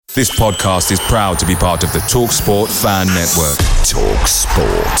This podcast is proud to be part of the TalkSport Fan Network.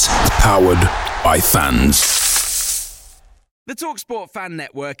 TalkSport. Powered by fans. The TalkSport Fan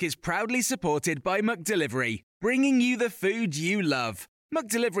Network is proudly supported by McDelivery, bringing you the food you love.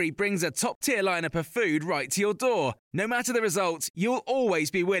 McDelivery brings a top-tier lineup of food right to your door. No matter the result, you'll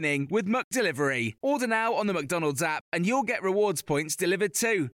always be winning with McDelivery. Order now on the McDonald's app and you'll get rewards points delivered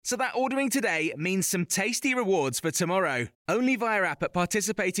too. So that ordering today means some tasty rewards for tomorrow. Only via app at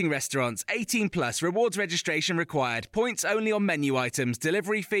participating restaurants. 18 plus. Rewards registration required. Points only on menu items.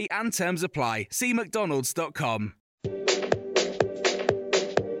 Delivery fee and terms apply. See mcdonalds.com.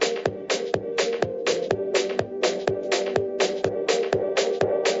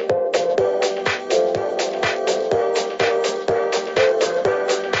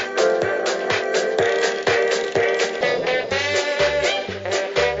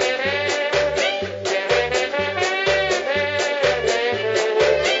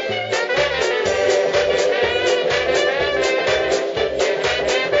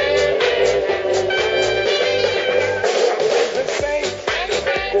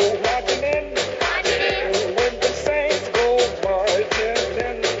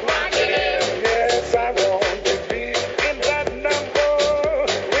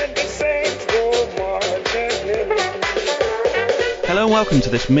 Welcome to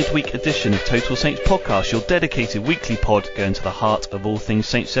this midweek edition of Total Saints Podcast, your dedicated weekly pod going to the heart of all things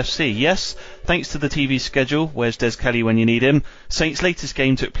Saints FC. Yes, thanks to the TV schedule, where's Des Kelly when you need him, Saints' latest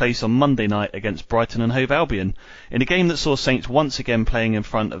game took place on Monday night against Brighton and Hove Albion. In a game that saw Saints once again playing in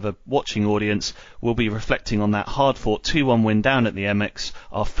front of a watching audience, we'll be reflecting on that hard-fought 2-1 win down at the MX,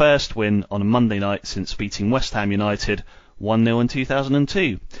 our first win on a Monday night since beating West Ham United 1-0 in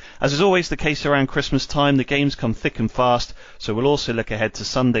 2002. As is always the case around Christmas time, the games come thick and fast, so we'll also look ahead to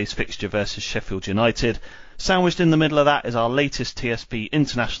Sunday's fixture versus Sheffield United. Sandwiched in the middle of that is our latest TSP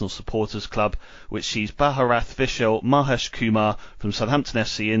International Supporters Club, which sees Bharath Vishal Mahesh Kumar from Southampton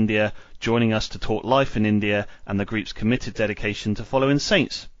FC India joining us to talk life in India and the group's committed dedication to following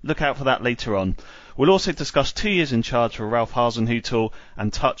Saints. Look out for that later on. We'll also discuss 2 years in charge for Ralph Hasenhüttl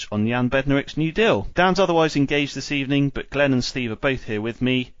and touch on Jan Bednarek's new deal. Dan's otherwise engaged this evening, but Glenn and Steve are both here with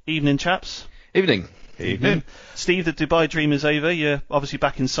me. Evening, chaps. Evening. Evening. Steve, the Dubai dream is over. You're obviously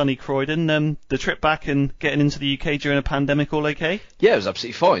back in sunny Croydon. The trip back and getting into the UK during a pandemic, all okay? Yeah, it was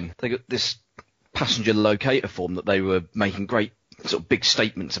absolutely fine. They got this passenger locator form that they were making great sort of big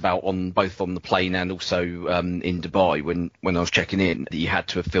statements about on both on the plane and also in Dubai when I was checking in, that you had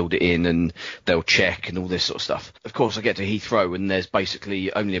to have filled it in and they'll check and all this sort of stuff. Of course, I get to Heathrow and there's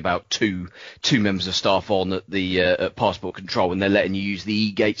basically only about two members of staff on at the at passport control, and they're letting you use the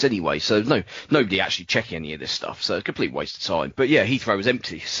e-gates anyway. So nobody actually checking any of this stuff. So a complete waste of time. But yeah, Heathrow was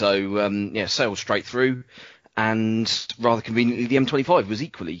empty. So sailed straight through. And rather conveniently, the M25 was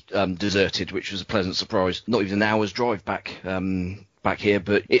equally deserted, which was a pleasant surprise. Not even an hour's drive back here,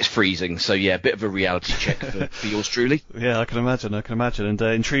 but it's freezing. So yeah, a bit of a reality check for yours truly. Yeah, I can imagine. And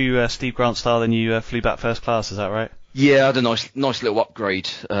in true Steve Grant style, then you flew back first class. Is that right? Yeah, I had a nice little upgrade.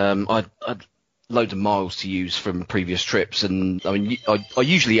 I'd loads of miles to use from previous trips, and I mean, I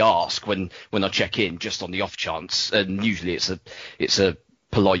usually ask when I check in, just on the off chance, and usually it's a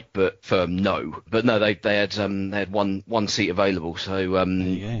polite but firm no. But no, they had one seat available, so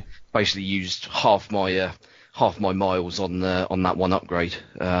basically used half my miles on that one upgrade.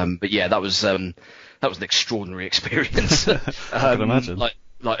 But yeah, that was an extraordinary experience. I can imagine.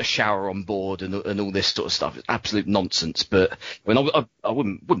 Like a shower on board and all this sort of stuff. It's absolute nonsense. But when I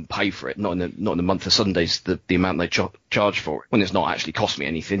wouldn't pay for it, not in a month of Sundays, the amount they charge for it, when it's not actually cost me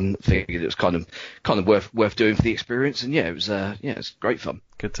anything. I figured it was kind of worth doing for the experience. And yeah, it was great fun.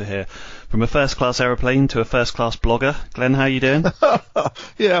 Good to hear. From a first class aeroplane to a first class blogger, Glenn, how you doing?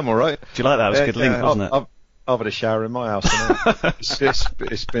 Yeah, I'm all right. Do you like that? It was a good link, wasn't it? I've had a shower in my house.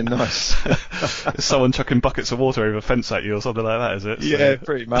 It's been nice. Is someone chucking buckets of water over a fence at you or something like that, is it? Yeah,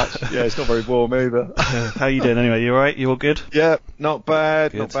 pretty much. Yeah, it's not very warm either. How you doing anyway? You all right? You all good? Yeah, not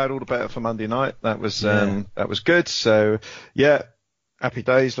bad. Good. Not bad. All the better for Monday night. That was good. So yeah, happy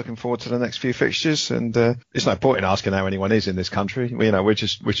days. Looking forward to the next few fixtures. And it's no point in asking how anyone is in this country. We're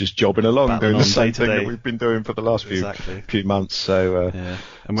just jobbing along, doing the same thing that we've been doing for the last few months. So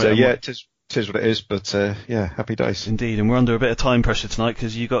it is what it is, but happy days. Indeed, and we're under a bit of time pressure tonight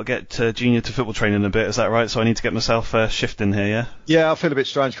because you've got to get Junior to football training a bit, is that right? So I need to get myself shifting here, yeah? Yeah, I feel a bit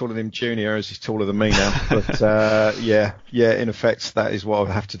strange calling him Junior as he's taller than me now, but in effect, that is what I'll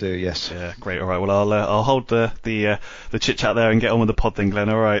have to do, yes. Yeah, great, all right, well, I'll hold the chit-chat there and get on with the pod then, Glenn,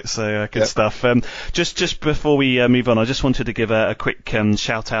 all right, so good stuff. Just before we move on, I just wanted to give a quick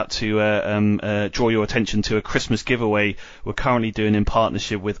shout-out to draw your attention to a Christmas giveaway we're currently doing in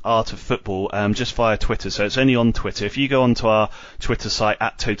partnership with Art of Football, just via Twitter. So it's only on Twitter. If you go onto our Twitter site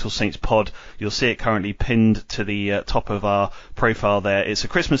at Total Saints Pod, you'll see it currently pinned to the top of our profile there. It's a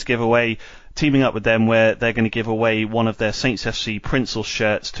Christmas giveaway, teaming up with them, where they're going to give away one of their Saints FC Prince's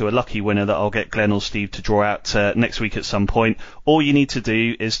shirts to a lucky winner that I'll get Glenn or Steve to draw out next week at some point. All you need to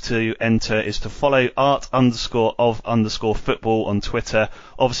do is to follow art_of_football on Twitter.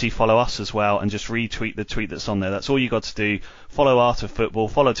 Obviously follow us as well and just retweet the tweet that's on there. That's all you got to do. Follow Art of Football,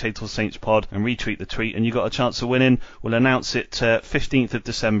 follow Total Saints Pod and retweet the tweet and you got a chance of winning. We'll announce it 15th of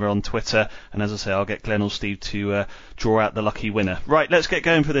December on Twitter, and as I say, I'll get Glenn or Steve to draw out the lucky winner. Right, let's get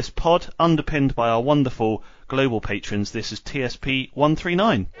going for this pod, underpinned by our wonderful global patrons. This is TSP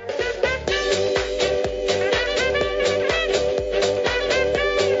 139.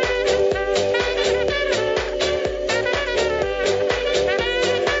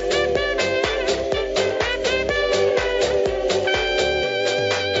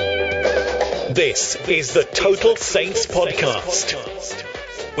 This is the Total Saints Podcast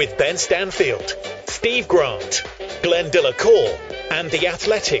with Ben Stanfield, Steve Grant, Glenn Delacour, and The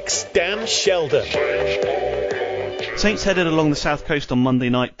Athletic's Dan Sheldon. Saints headed along the south coast on Monday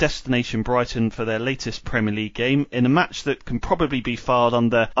night, destination Brighton, for their latest Premier League game. In a match that can probably be filed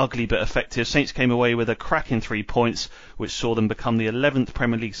under ugly but effective, Saints came away with a cracking 3 points, which saw them become the 11th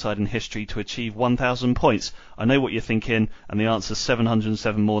Premier League side in history to achieve 1,000 points. I know what you're thinking, and the answer's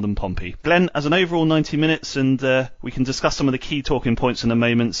 707 more than Pompey. Glenn, as an overall 90 minutes, and we can discuss some of the key talking points in a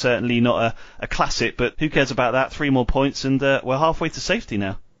moment. Certainly not a classic, but who cares about that? 3 more points, and we're halfway to safety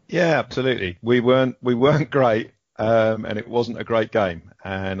now. Yeah, absolutely. We weren't great. And it wasn't a great game,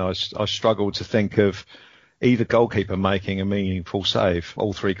 and I struggled to think of either goalkeeper making a meaningful save.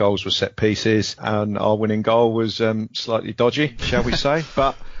 All 3 goals were set pieces, and our winning goal was slightly dodgy, shall we say.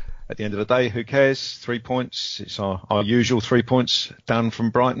 But at the end of the day, who cares? 3 points. It's our usual 3 points down from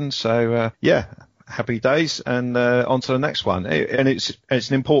Brighton. So, happy days, and on to the next one. And it's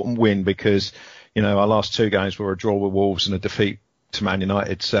an important win because, our last 2 games were a draw with Wolves and a defeat to Man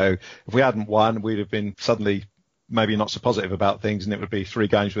United. So if we hadn't won, we'd have been suddenly maybe not so positive about things, and it would be 3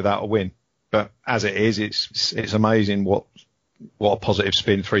 games without a win. But as it is, it's amazing what a positive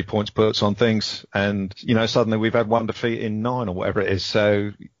spin 3 points puts on things. And suddenly we've had 1 defeat in 9 or whatever it is.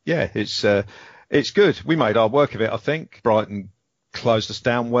 So yeah, it's good. We made our work of it, I think. Brighton closed us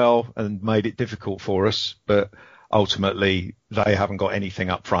down well and made it difficult for us, but ultimately they haven't got anything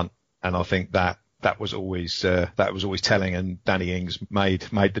up front, and I think that was always telling, and Danny Ings made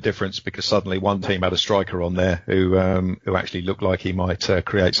the difference, because suddenly one team had a striker on there who actually looked like he might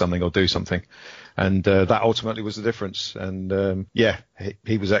create something or do something, and that ultimately was the difference. And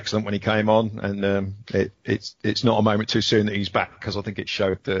he was excellent when he came on, and it's not a moment too soon that he's back, because I think it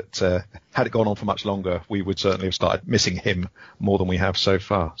showed that had it gone on for much longer, we would certainly have started missing him more than we have so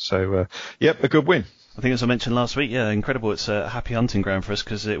far. So a good win. I think, as I mentioned last week, incredible. It's a happy hunting ground for us,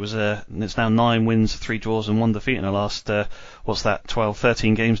 because it's now 9 wins, 3 draws and 1 defeat in the last 12,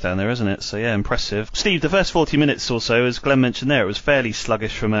 13 games down there, isn't it? So impressive. Steve, the first 40 minutes or so, as Glenn mentioned there, it was fairly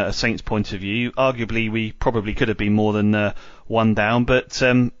sluggish from a Saints point of view. Arguably, we probably could have been more than 1 down, but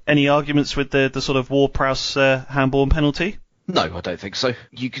any arguments with the sort of Ward-Prowse handball and penalty? No, I don't think so.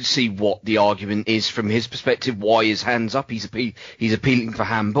 You can see what the argument is from his perspective, why his hand's up. He's appealing for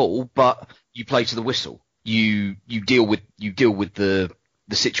handball, but you play to the whistle. You deal with the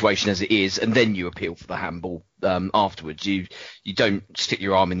situation as it is, and then you appeal for the handball afterwards. You don't stick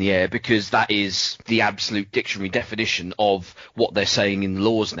your arm in the air, because that is the absolute dictionary definition of what they're saying in the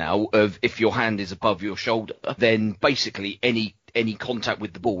laws now, of if your hand is above your shoulder, then basically any contact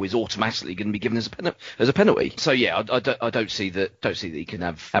with the ball is automatically going to be given as a penalty. So yeah, I don't see that he can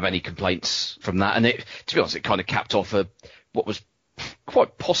have any complaints from that. And to be honest, it kind of capped off what was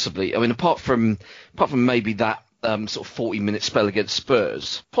quite possibly, I mean, apart from maybe that sort of 40-minute spell against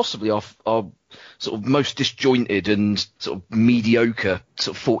Spurs, possibly our sort of most disjointed and sort of mediocre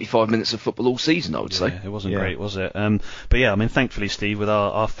sort of 45 minutes of football all season, I would say. It wasn't great, was it? But yeah, I mean, thankfully, Steve, with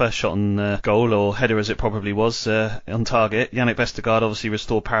our first shot on goal, or header as it probably was, on target, Yannick Vestergaard obviously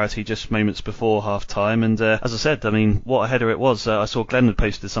restored parity just moments before half-time, and as I said, I mean, what a header it was. I saw Glenn had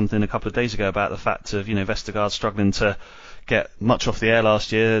posted something a couple of days ago about the fact of, Vestergaard struggling to get much off the air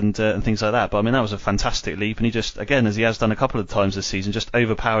last year and things like that. But I mean, that was a fantastic leap, and he just, again, as he has done a couple of times this season, just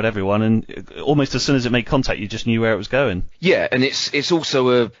overpowered everyone, and almost as soon as it made contact, you just knew where it was going. Yeah, and it's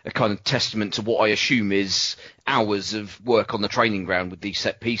also a kind of testament to what I assume is hours of work on the training ground with these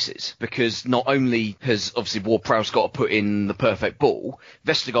set pieces, because not only has obviously Ward-Prowse got to put in the perfect ball,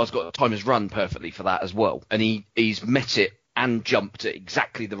 Vestergaard's got to time his run perfectly for that as well, and he's met it and jumped at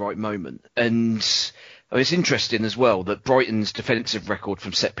exactly the right moment. And it's interesting as well that Brighton's defensive record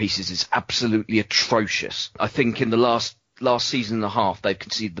from set pieces is absolutely atrocious. I think in the last season and a half, they've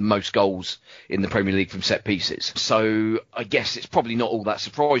conceded the most goals in the Premier League from set pieces. So I guess it's probably not all that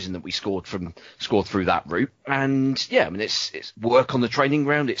surprising that we scored through that route. And yeah, I mean, it's work on the training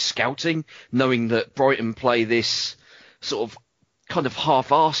ground, it's scouting, knowing that Brighton play this sort of kind of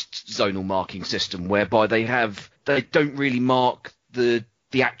half-arsed zonal marking system whereby they don't really mark the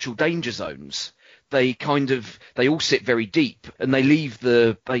actual danger zones. They all sit very deep, and they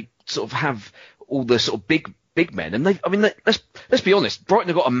sort of have all the sort of big men, and let's be honest, Brighton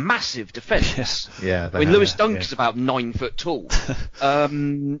have got a massive defence. Yeah, Lewis Dunk is about 9 foot tall.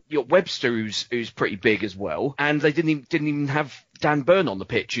 You got Webster, who's pretty big as well, and they didn't even have Dan Burn on the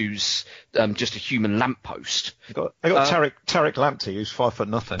pitch, who's just a human lamppost. They got Tariq Lamptey, who's 5 foot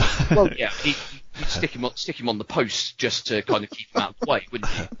nothing. Well, yeah, you'd stick him on the post just to kind of keep him out of the way,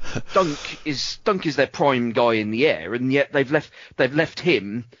 wouldn't you? Dunk is their prime guy in the air, and yet they've left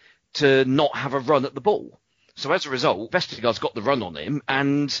him to not have a run at the ball. So as a result, Vestergaard's got the run on him,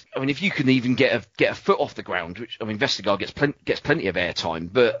 and I mean, if you can even get a foot off the ground, which I mean, Vestergaard gets plenty of airtime,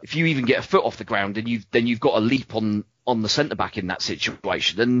 but if you even get a foot off the ground, and you've got a leap on the centre back in that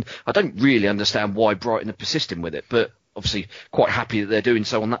situation, then I don't really understand why Brighton are persisting with it, but obviously quite happy that they're doing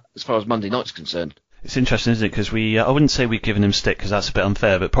so on that as far as Monday night's concerned. It's interesting, isn't it? Because I wouldn't say we've given him stick, because that's a bit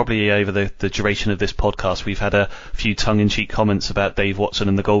unfair, but probably over the duration of this podcast, we've had a few tongue-in-cheek comments about Dave Watson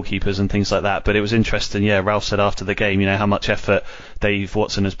and the goalkeepers and things like that. But it was interesting, yeah, Ralph said after the game, how much effort Dave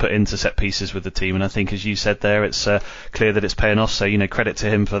Watson has put into set pieces with the team. And I think, as you said there, it's clear that it's paying off. So, credit to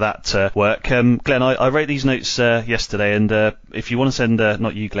him for that work. Glenn, I wrote these notes yesterday, and if you want to send,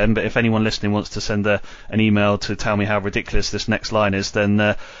 not you, Glenn, but if anyone listening wants to send an email to tell me how ridiculous this next line is, then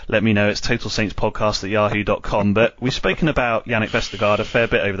let me know. It's totalsaintspodcast@yahoo.com. But we've spoken about Yannick Vestergaard a fair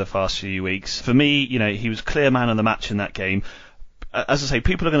bit over the past few weeks. For me, he was clear man of the match in that game. As I say,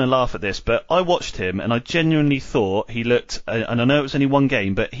 people are going to laugh at this, but I watched him and I genuinely thought he looked, and I know it was only one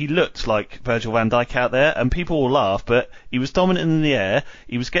game, but he looked like Virgil van Dijk out there, and people will laugh, but he was dominant in the air,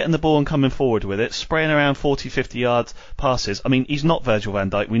 he was getting the ball and coming forward with it, spraying around 40, 50 yard passes. I mean, he's not Virgil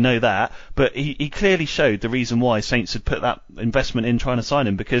van Dijk, we know that, but he clearly showed the reason why Saints had put that investment in trying to sign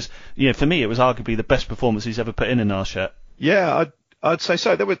him, because, for me, it was arguably the best performance he's ever put in our shirt. Yeah, I'd say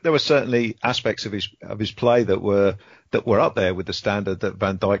so. There were certainly aspects of his play that were up there with the standard that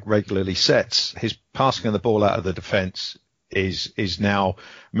Van Dijk regularly sets. His passing of the ball out of the defence is now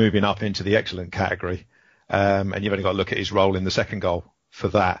moving up into the excellent category, and you've only got to look at his role in the second goal for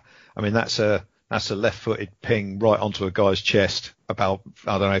that. I mean, that's a left-footed ping right onto a guy's chest. About,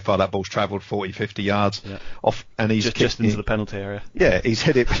 I don't know how far that ball's travelled, 40, 50 yards off, and he's just into the penalty area. Yeah, he's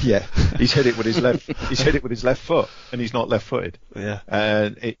hit it. Yeah, he's hit it with his left. He's hit it with his left foot, and he's not left-footed. Yeah,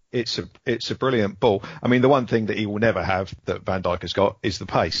 and it's a brilliant ball. I mean, the one thing that he will never have that Van Dijk has got is the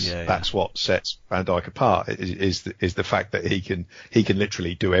pace. That's what sets Van Dijk apart. Is the fact that he can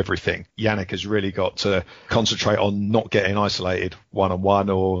literally do everything. Yannick has really got to concentrate on not getting isolated one-on-one,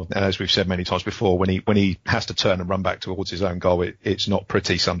 or, and as we've said many times before, when he has to turn and run back towards his own goal, it's not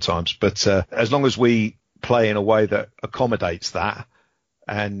pretty sometimes. But as long as we play in a way that accommodates that,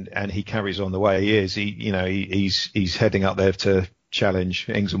 and he carries on the way he is, he's heading up there to challenge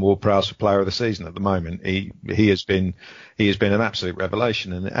Ings and Ward-Prowse for Player of the Season at the moment. He has been an absolute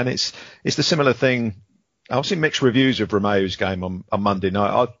revelation, and it's the similar thing. I've seen mixed reviews of Romeo's game on Monday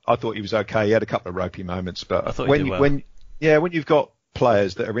night. I thought he was okay. He had a couple of ropey moments, but I thought when you've got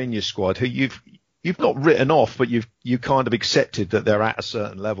players that are in your squad who you've not written off, but you kind of accepted that they're at a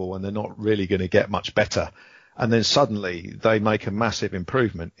certain level and they're not really going to get much better, and then suddenly they make a massive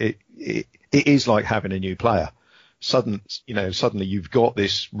improvement. It is like having a new player. Suddenly you've got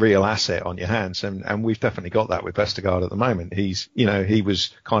this real asset on your hands, and we've definitely got that with Vestergaard at the moment. He was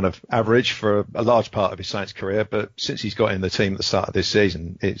kind of average for a large part of his Saints career, but since he's got in the team at the start of this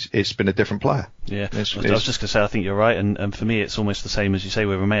season, it's been a different player. Yeah, I was just going to say, I think you're right, and for me it's almost the same as you say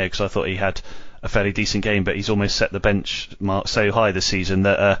with Romeo, because I thought he had a fairly decent game, but he's almost set the benchmark so high this season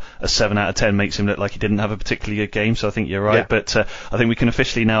that a 7 out of 10 makes him look like he didn't have a particularly good game. So I think you're right. Yeah. But I think we can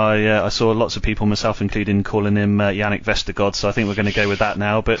officially now, I saw lots of people, myself including, calling him Yannick Vestergaard, so I think we're going to go with that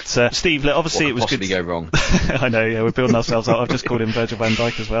now. But Steve, obviously it was good. Go wrong? I know, yeah, we're building ourselves up. I've just called him Virgil van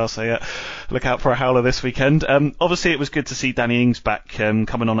Dijk as well, so yeah, look out for a howler this weekend. Obviously it was good to see Danny Ings back,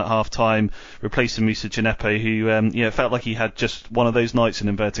 coming on at half-time, replacing Moussa Djenepo, who felt like he had just one of those nights in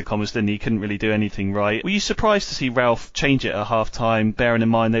inverted commas, didn't he? He couldn't really do anything right. Were you surprised to see Ralph change it at half-time, bearing in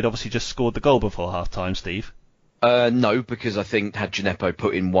mind they'd obviously just scored the goal before half-time, Steve? No, because I think had Djenepo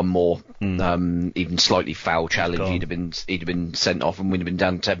put in one more, even slightly foul challenge, he'd have been sent off and we'd have been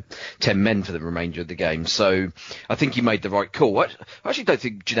down 10 men for the remainder of the game. So I think he made the right call. I actually don't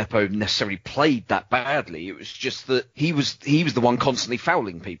think Djenepo necessarily played that badly. It was just that he was the one constantly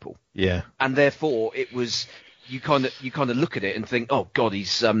fouling people. Yeah. And therefore it was, you kind of look at it and think, oh God,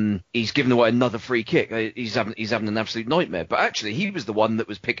 he's given away another free kick. He's having an absolute nightmare. But actually he was the one that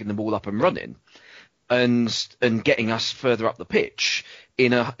was picking the ball up and running. And getting us further up the pitch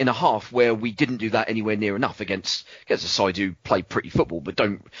in a half where we didn't do that anywhere near enough against a side who play pretty football but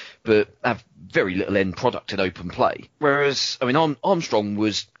have very little end product in open play. Whereas Armstrong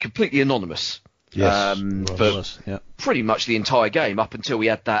was completely anonymous. Yes, pretty much the entire game up until we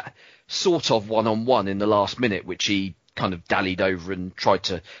had that sort of one-on-one in the last minute, which he kind of dallied over and tried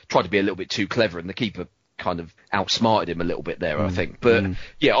to be a little bit too clever, and the keeper kind of outsmarted him a little bit there, I think. But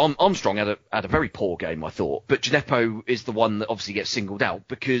yeah, Armstrong had a very poor game, I thought. But Djenepo is the one that obviously gets singled out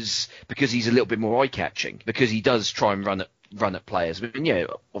because he's a little bit more eye-catching, because he does try and run at players. I mean, yeah,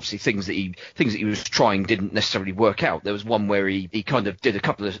 obviously things that he was trying didn't necessarily work out. There was one where he kind of did a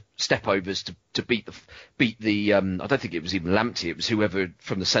couple of step overs to beat the I don't think it was even Lamptey, it was whoever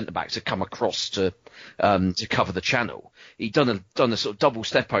from the centre backs had come across to cover the channel. He'd done a sort of double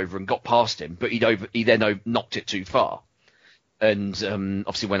step over and got past him, but he then knocked it too far, and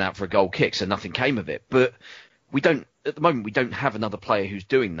obviously went out for a goal kick, so nothing came of it. But at the moment we don't have another player who's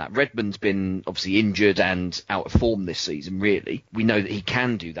doing that. Redmond's been obviously injured and out of form this season, really. We know that he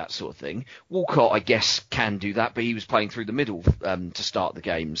can do that sort of thing. Walcott, I guess, can do that, but he was playing through the middle to start the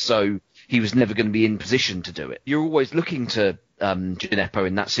game, so he was never going to be in position to do it. You're always looking to Djenepo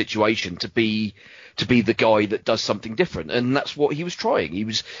in that situation to be the guy that does something different, and that's what he was trying. He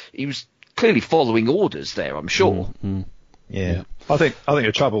was clearly following orders there, I'm sure. Yeah. I think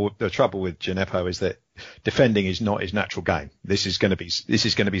the trouble with Djenepo is that defending is not his natural game. This is going to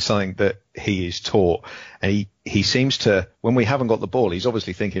be something that he is taught, and he seems to, when we haven't got the ball, he's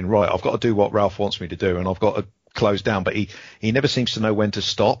obviously thinking, right, I've got to do what Ralph wants me to do, and I've got to close down. But he never seems to know when to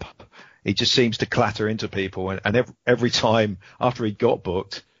stop. He just seems to clatter into people, and every time after he got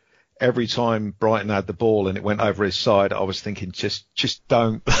booked, every time Brighton had the ball and it went over his side, I was thinking, just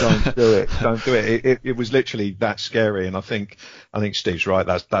don't do it. Don't do it. It was literally that scary. And I think Steve's right.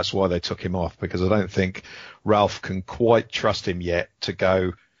 That's why they took him off, because I don't think Ralph can quite trust him yet to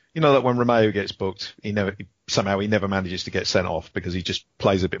go. You know that when Romeo gets booked, he never manages to get sent off because he just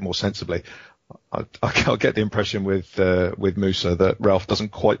plays a bit more sensibly. I get the impression with Moussa that Ralph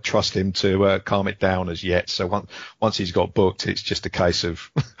doesn't quite trust him to calm it down as yet. So once he's got booked, it's just a case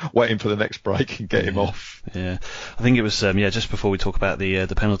of waiting for the next break and get him off. Yeah, I think it was just before we talk about the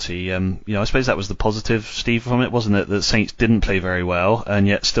penalty. I suppose that was the positive, Steve, from it, wasn't it? That Saints didn't play very well and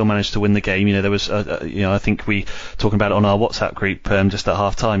yet still managed to win the game. There was I think we talking about it on our WhatsApp group just at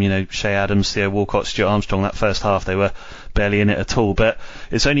half time. Shea Adams, Theo Walcott, Stuart Armstrong. That first half they were barely in it at all. But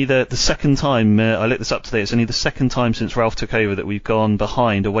it's only the second time. I looked this up today. It's only the second time since Ralph took over that we've gone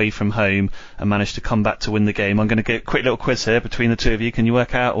behind away from home and managed to come back to win the game. I'm going to get a quick little quiz here between the two of you. Can you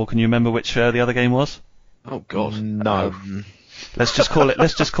work out, or can you remember which the other game was? Oh God, no. Let's just call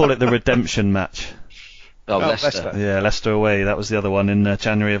it the redemption match. Oh, Leicester. Yeah, Leicester away. That was the other one in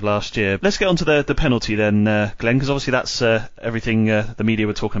January of last year. Let's get on to the penalty then, Glenn, because obviously that's everything the media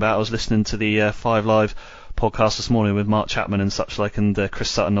were talking about. I was listening to the 5 Live podcast this morning with Mark Chapman and such like, and Chris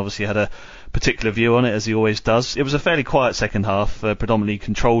Sutton obviously had a particular view on it, as he always does. It was a fairly quiet second half, predominantly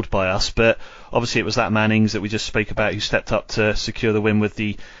controlled by us, but obviously it was that man Ings that we just spoke about who stepped up to secure the win with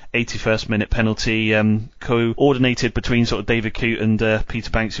the 81st minute penalty, coordinated between sort of David Coote and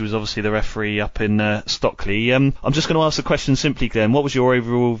Peter Banks, who was obviously the referee up in Stockley. I'm just going to ask the question simply, Glenn. What was your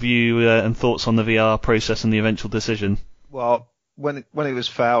overall view and thoughts on the VR process and the eventual decision? Well, when it was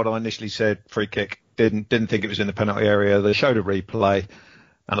fouled, I initially said free kick. Didn't think it was in the penalty area. They showed a replay,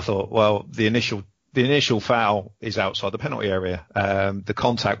 and I thought, well, the initial foul is outside the penalty area. The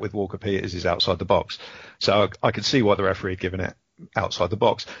contact with Walker Peters is outside the box, so I could see why the referee had given it outside the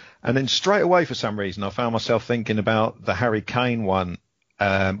box. And then straight away, for some reason, I found myself thinking about the Harry Kane one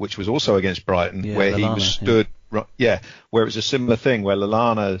which was also against Brighton, where Lallana, he was stood, where it was a similar thing, where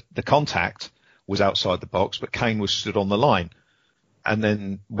Lallana, the contact was outside the box, but Kane was stood on the line. And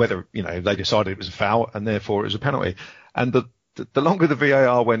then whether, they decided it was a foul and therefore it was a penalty. And the longer the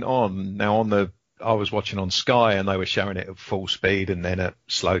VAR went on, I was watching on Sky and they were showing it at full speed and then it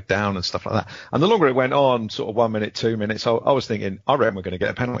slowed down and stuff like that. And the longer it went on, sort of 1 minute, 2 minutes, I was thinking, I reckon we're going to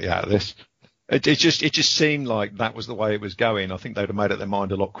get a penalty out of this. It just seemed like that was the way it was going. I think they'd have made up their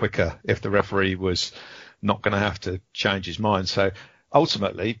mind a lot quicker if the referee was not going to have to change his mind. So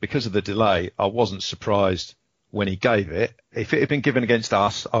ultimately, because of the delay, I wasn't surprised when he gave it. If it had been given against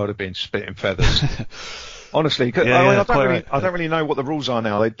us, I would have been spitting feathers. Honestly, I don't really know what the rules are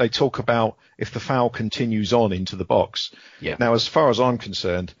now. They talk about if the foul continues on into the box. Yeah. Now, as far as I'm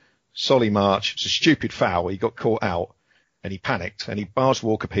concerned, Solly March, it's a stupid foul. He got caught out and he panicked and he barged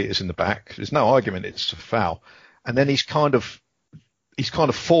Walker Peters in the back. There's no argument it's a foul. And then he's kind of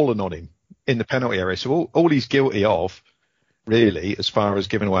fallen on him in the penalty area. So all he's guilty of, really, as far as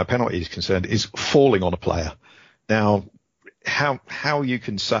giving away a penalty is concerned, is falling on a player. Now, how you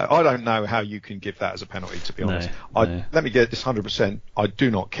can say, I don't know how you can give that as a penalty, to be honest. No. Let me get this 100%. I do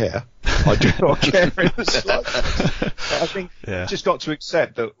not care. I do not care in the slightest. I think just got to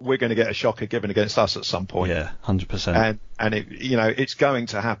accept that we're going to get a shocker given against us at some point. Yeah, 100%. And it, it's going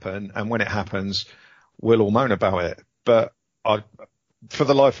to happen. And when it happens, we'll all moan about it. But for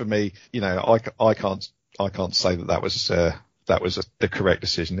the life of me, I can't say that was the correct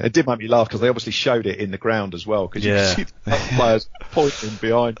decision. It did make me laugh because they obviously showed it in the ground as well, because you can see the players pointing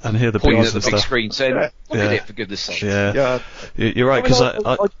behind and hear the pointing at the big screen saying, "Look at it, for goodness' sake." Yeah, you're right, because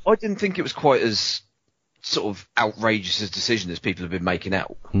I didn't think it was quite as sort of outrageous a decision as people have been making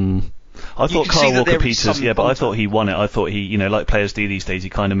out. I thought Kyle Walker-Peters, but I thought he won it. I thought he, like players do these days, he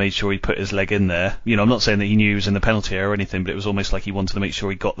kind of made sure he put his leg in there. I'm not saying that he knew he was in the penalty area or anything, but it was almost like he wanted to make sure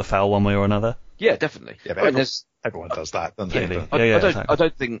he got the foul one way or another. Yeah, definitely. Yeah, but everyone does that, doesn't they? I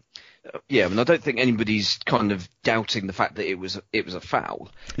don't think anybody's kind of doubting the fact that it was a foul.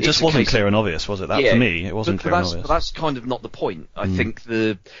 It just wasn't clear and obvious, was it? For me, it wasn't clear and obvious. But that's kind of not the point. I think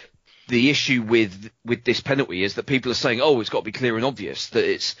the issue with this penalty is that people are saying, it's got to be clear and obvious that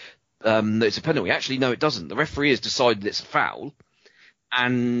it's a penalty. Actually, no, it doesn't. The referee has decided it's a foul,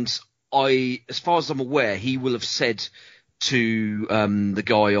 and as far as I'm aware, he will have said to the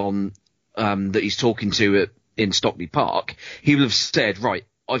guy on that he's talking to in Stockley Park, he will have said, right,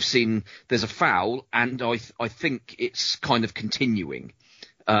 I've seen there's a foul, and I think it's kind of continuing.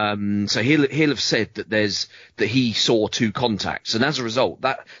 So he'll have said that he saw two contacts, and as a result,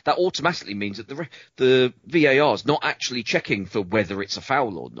 that automatically means that the VAR is not actually checking for whether it's a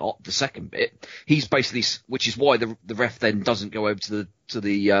foul or not. The second bit, he's basically, which is why the ref then doesn't go over to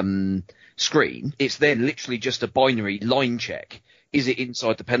the screen. It's then literally just a binary line check. Is it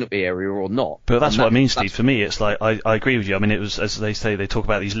inside the penalty area or not? But that's what I mean, Steve. For me, it's like, I agree with you. I mean, it was, as they say, they talk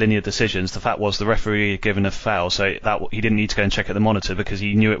about these linear decisions. The fact was the referee had given a foul, so that he didn't need to go and check at the monitor because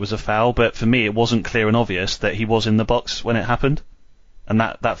he knew it was a foul. But for me, it wasn't clear and obvious that he was in the box when it happened. And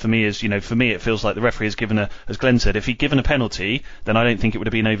that for me is, for me, it feels like the referee has given as Glenn said, if he'd given a penalty, then I don't think it would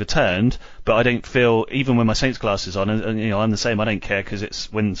have been overturned. But I don't feel, even with my Saints glasses on, and I'm the same, I don't care because it's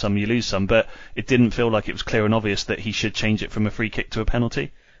win some, you lose some. But it didn't feel like it was clear and obvious that he should change it from a free kick to a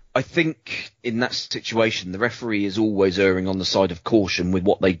penalty. I think in that situation, the referee is always erring on the side of caution with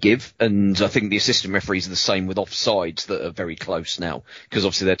what they give. And I think the assistant referees are the same with offsides that are very close now, because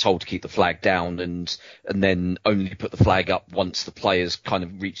obviously they're told to keep the flag down and then only put the flag up once the player's kind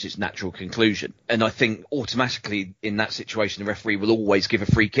of reached its natural conclusion. And I think automatically in that situation, the referee will always give a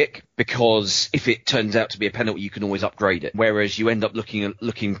free kick, because if it turns out to be a penalty, you can always upgrade it. Whereas you end up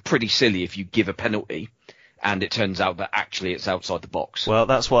looking pretty silly if you give a penalty and it turns out that actually it's outside the box. Well,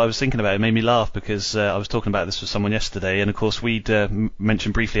 that's what I was thinking about. It made me laugh because I was talking about this with someone yesterday, and of course we'd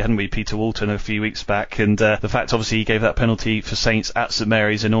mentioned briefly, hadn't we, Peter Walton a few weeks back, and the fact obviously he gave that penalty for Saints at St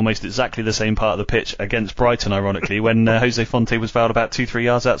Mary's in almost exactly the same part of the pitch against Brighton, ironically, when Jose Fonte was fouled about 2-3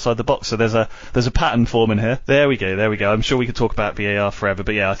 yards outside the box. So there's a pattern forming here. There we go. I'm sure we could talk about VAR forever,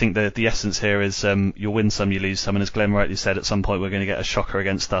 but yeah, I think the essence here is you'll win some, you lose some, and as Glenn rightly said, at some point we're going to get a shocker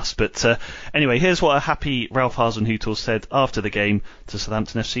against us. But anyway, here's what a happy Ralph Hasenhüttl said after the game to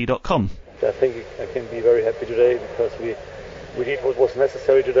SouthamptonFC.com. I think I can be very happy today because we did what was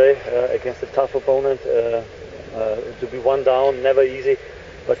necessary today against a tough opponent. To be one down, never easy,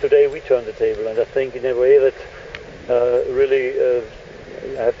 but today we turned the table, and I think in a way that really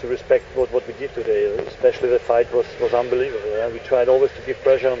I have to respect what we did today. Especially the fight was unbelievable. We tried always to give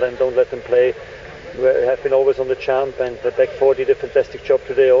pressure on them, don't let them play. We have been always on the jump, and the back four did a fantastic job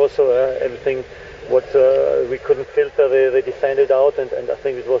today also. Everything we couldn't filter the defended out, and I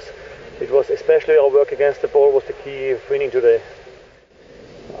think it was especially our work against the ball was the key of winning today.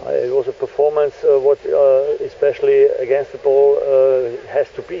 It was a performance especially against the ball has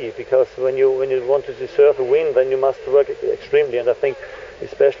to be, because when you want to deserve a win, then you must work extremely, and I think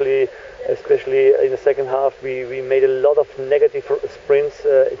especially in the second half we made a lot of negative sprints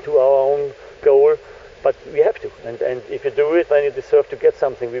to our own goal, but we have to, and if you do it, then you deserve to get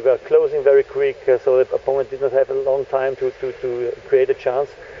something. We were closing very quick, so the opponent did not have a long time to create a chance.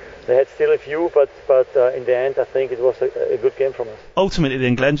 They had still a few, but in the end, I think it was a good game from us. Ultimately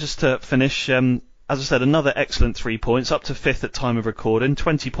then, Glenn, just to finish, as I said, another excellent 3 points, up to 5th at time of recording,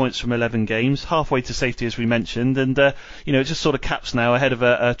 20 points from 11 games, halfway to safety as we mentioned, and it just sort of caps now ahead of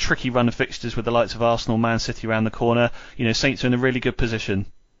a tricky run of fixtures with the likes of Arsenal, Man City around the corner. Saints are in a really good position.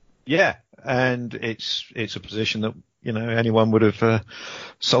 Yeah, and it's a position that anyone would have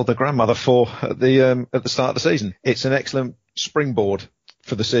sold their grandmother for at the start of the season. It's an excellent springboard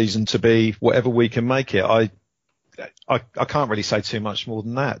for the season to be whatever we can make it. I can't really say too much more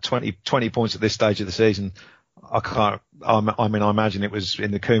than that. 20 points at this stage of the season. I imagine it was in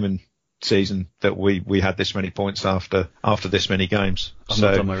the Koeman season that we had this many points after this many games. I've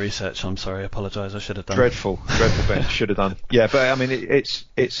not done my research. I'm sorry. I apologise. I should have done. Dreadful, Ben. Should have done. Yeah, but I mean,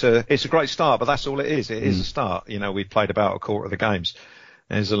 it's a great start, but that's all it is. It is a start. We've played about a quarter of the games.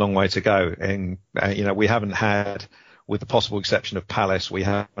 There's a long way to go, and we haven't had, with the possible exception of Palace, we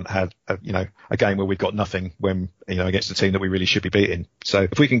haven't had a game where we've got nothing when against a team that we really should be beating. So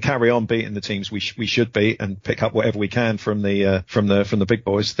if we can carry on beating the teams we should beat and pick up whatever we can from the big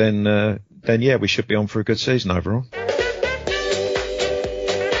boys, then yeah, we should be on for a good season overall.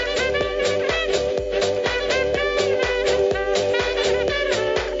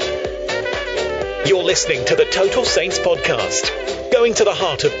 You're listening to the Total Saints podcast, going to the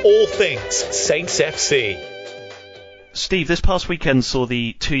heart of all things Saints FC. Steve, this past weekend saw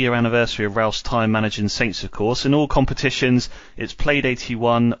the 2-year anniversary of Ralph's time managing Saints, of course. In all competitions, it's played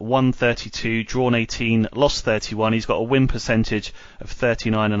 81, won 32, drawn 18, lost 31. He's got a win percentage of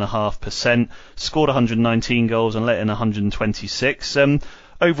 39.5%, scored 119 goals and let in 126.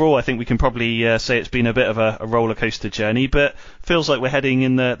 Overall, I think we can probably say it's been a bit of a roller coaster journey, but feels like we're heading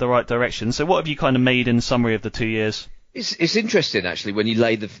in the right direction. So what have you kind of made in summary of the 2 years? It's interesting actually when you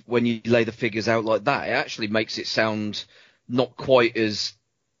lay the figures out like that. It actually makes it sound not quite as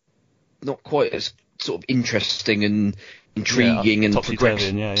sort of interesting and intriguing and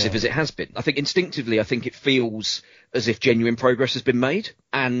progressive as it has been. I think instinctively, it feels as if genuine progress has been made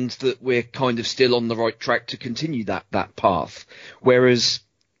and that we're kind of still on the right track to continue that path. Whereas,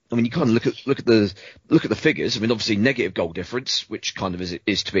 I mean, you kind of look at the figures. I mean, obviously negative goal difference, which kind of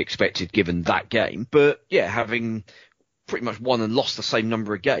is to be expected given that game. But yeah, having pretty much won and lost the same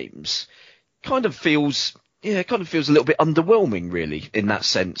number of games kind of feels a little bit underwhelming really in that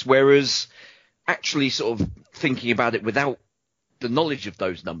sense. Whereas actually sort of thinking about it without the knowledge of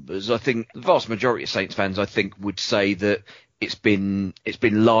those numbers, I think the vast majority of Saints fans, would say that it's been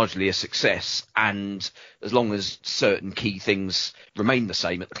largely a success, and as long as certain key things remain the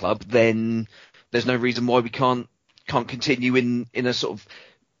same at the club, then there's no reason why we can't continue in a sort of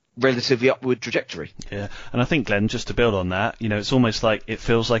relatively upward trajectory. Yeah, and I think, Glenn, just to build on that, it's almost like it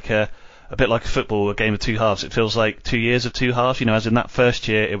feels like a bit like a football, a game of two halves. It feels like 2 years of two halves. As in that first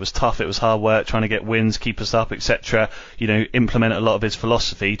year, it was tough, it was hard work, trying to get wins, keep us up, etc. Implement a lot of his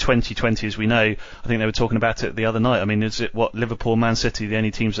philosophy. 2020, as we know, I think they were talking about it the other night. I mean, is it Liverpool, Man City, the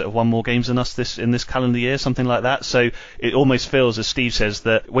only teams that have won more games than us in this calendar year, something like that? So it almost feels, as Steve says,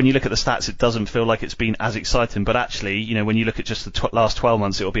 that when you look at the stats, it doesn't feel like it's been as exciting. But actually, when you look at just the last 12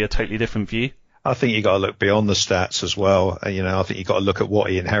 months, it will be a totally different view. I think you got to look beyond the stats as well. I think you got to look at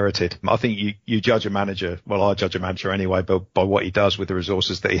what he inherited. I think you judge a manager. Well, I judge a manager anyway, but by what he does with the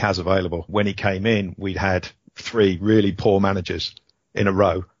resources that he has available. When he came in, we'd had 3 really poor managers in a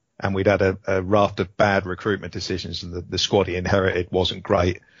row, and we'd had a raft of bad recruitment decisions, and the squad he inherited wasn't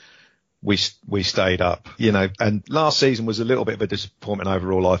great. We stayed up, and last season was a little bit of a disappointment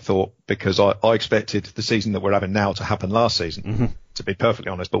overall, I thought, because I expected the season that we're having now to happen last season. Mm-hmm. To be perfectly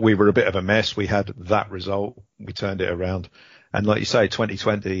honest, but we were a bit of a mess. We had that result. We turned it around. And like you say,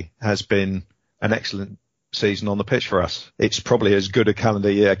 2020 has been an excellent season on the pitch for us. It's probably as good a calendar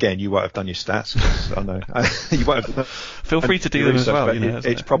year. Again, you won't have done your stats. I know. You won't have. Feel free to do them as well.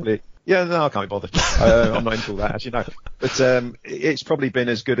 It's probably, I can't be bothered. I'm not into all that, as you know. But it's probably been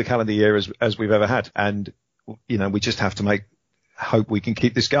as good a calendar year as we've ever had. And, we just have to hope we can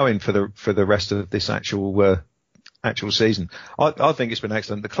keep this going for the rest of this actual actual season. I think it's been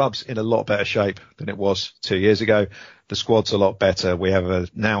excellent. The club's in a lot better shape than it was 2 years ago. The squad's a lot better. We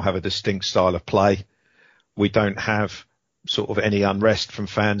now have a distinct style of play. We don't have sort of any unrest from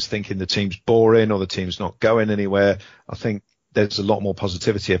fans thinking the team's boring or the team's not going anywhere. I think there's a lot more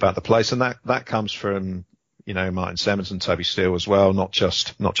positivity about the place, and that comes from, you know, Martin Semmens and Toby Steele as well, not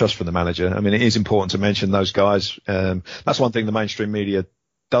just from the manager. I mean, it is important to mention those guys. That's one thing the mainstream media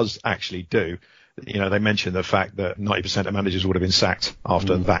does actually do. You know, they mention the fact that 90% of managers would have been sacked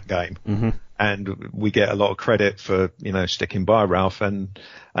after that game. Mm-hmm. And we get a lot of credit for, you know, sticking by Ralph. And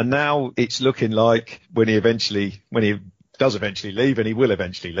now it's looking like when he does eventually leave, and he will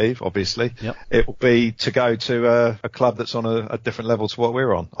eventually leave, obviously, it will be to go to a club that's on a different level to what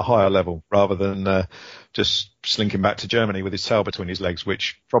we're on, a higher level, rather than just slinking back to Germany with his tail between his legs,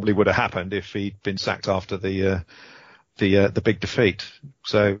 which probably would have happened if he'd been sacked after the big defeat.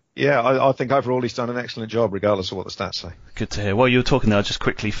 So, yeah, I think overall he's done an excellent job, regardless of what the stats say. Good to hear. While you were talking there, I just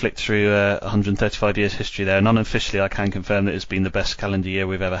quickly flicked through 135 years history there, and unofficially I can confirm that it's been the best calendar year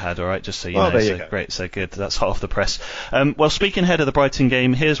we've ever had, all right, just so you know. There you go. Great, so good. That's hot off the press. Well, speaking ahead of the Brighton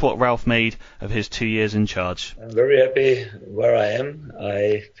game, here's what Ralph made of his 2 years in charge. I'm very happy where I am.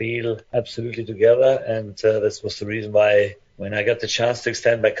 I feel absolutely together, and this was the reason why when I got the chance to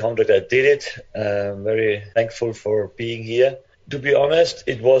extend my contract, I did it. I'm very thankful for being here. To be honest,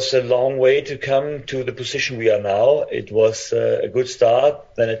 it was a long way to come to the position we are now. It was a good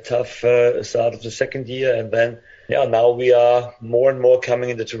start, then a tough start of the second year, and then now we are more and more coming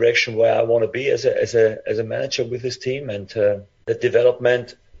in the direction where I want to be as a manager with this team. And the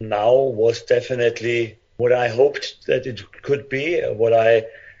development now was definitely what I hoped that it could be. What I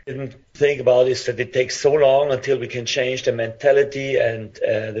didn't think about is that it takes so long until we can change the mentality and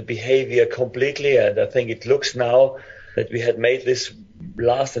the behavior completely. And I think it looks now that we had made this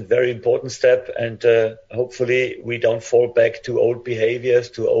last and very important step, and hopefully we don't fall back to old behaviors,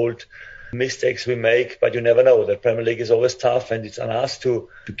 to old mistakes we make. But you never know. The Premier League is always tough, and it's on us to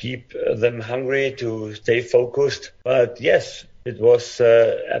keep them hungry, to stay focused. But yes, it was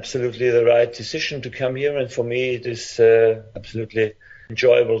absolutely the right decision to come here, and for me it is absolutely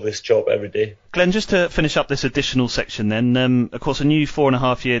enjoyable, this job every day. Glenn, just to finish up this additional section then, of course a new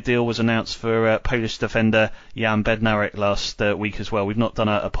 4.5-year deal was announced for Polish defender Jan Bednarek last week as well. We've not done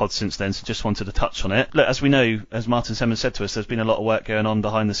a pod since then, so just wanted to touch on it. Look, as we know, as Martin Semmens said to us, there's been a lot of work going on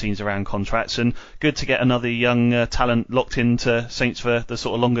behind the scenes around contracts, and good to get another young talent locked into Saints for the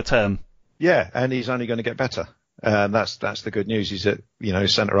sort of longer term. Yeah, and he's only going to get better. That's the good news, is that, you know,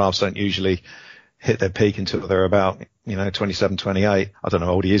 centre-halves don't usually hit their peak until they're about, 27, 28. I don't know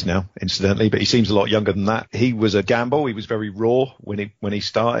how old he is now, incidentally, but he seems a lot younger than that. He was a gamble. He was very raw when he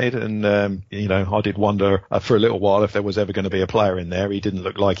started. And, I did wonder for a little while if there was ever going to be a player in there. He didn't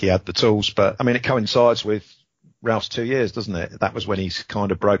look like he had the tools, but I mean, it coincides with Ralph's 2 years, doesn't it? That was when he's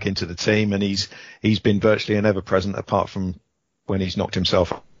kind of broke into the team, and he's been virtually an ever present, apart from when he's knocked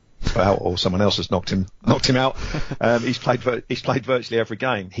himself out or someone else has knocked him out. He's played virtually every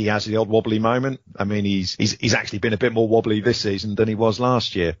game. He has the odd wobbly moment. I mean, he's actually been a bit more wobbly this season than he was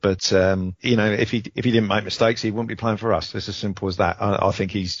last year. But if he didn't make mistakes, he wouldn't be playing for us. It's as simple as that. I think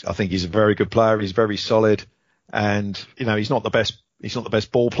he's a very good player. He's very solid, and he's not the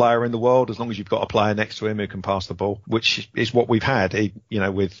best ball player in the world, as long as you've got a player next to him who can pass the ball, which is what we've had.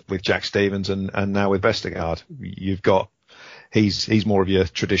 With Jack Stevens and now with Vestergaard, you've got. He's more of your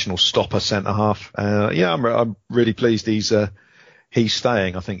traditional stopper centre half. I'm really pleased he's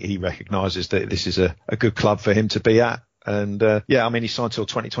staying. I think he recognises that this is a good club for him to be at. And he's signed till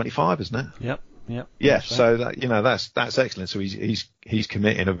 2025, isn't it? Yep. Yeah. So that's excellent. So he's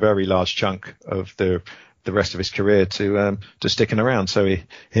committing a very large chunk of the rest of his career to sticking around. So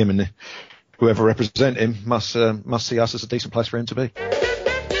him and whoever represent him must see us as a decent place for him to be.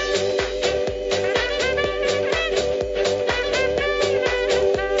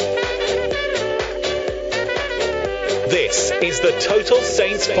 This is the Total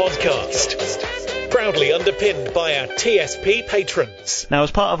Saints podcast, proudly underpinned by our TSP patrons. Now,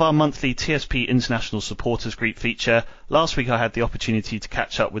 as part of our monthly TSP International Supporters Group feature, last week I had the opportunity to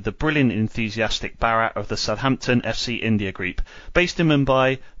catch up with the brilliant, enthusiastic Bharat of the Southampton FC India group. Based in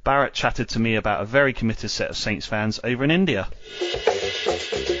Mumbai, Bharat chatted to me about a very committed set of Saints fans over in India.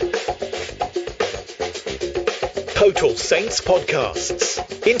 Total Saints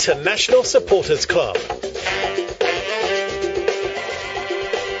podcasts, International Supporters Club.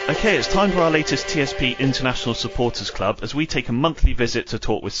 Okay, it's time for our latest TSP International Supporters Club as we take a monthly visit to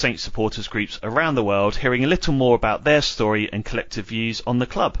talk with Saints supporters groups around the world, hearing a little more about their story and collective views on the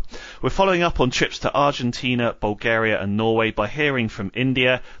club. We're following up on trips to Argentina, Bulgaria and Norway by hearing from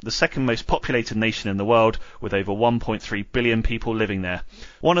India, the second most populated nation in the world with over 1.3 billion people living there.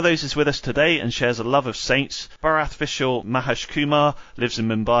 One of those is with us today and shares a love of Saints. Bharath Vishal Mahesh Kumar lives in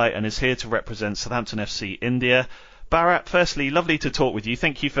Mumbai and is here to represent Southampton FC India. Bharath, firstly, lovely to talk with you.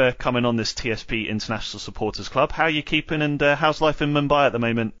 Thank you for coming on this TSP International Supporters Club. How are you keeping and how's life in Mumbai at the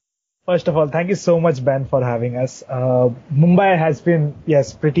moment? First of all, thank you so much, Ben, for having us. Mumbai has been,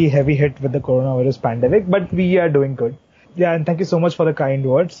 pretty heavy hit with the coronavirus pandemic, but we are doing good. Yeah, and thank you so much for the kind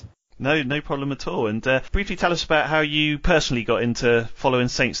words. No problem at all. And briefly tell us about how you personally got into following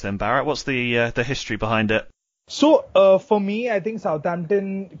Saints then, Bharath. What's the history behind it? So, for me, I think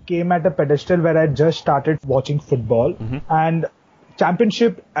Southampton came at a pedestal where I just started watching football. Mm-hmm. And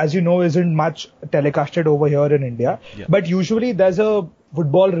Championship, as you know, isn't much telecasted over here in India. Yeah. But usually there's a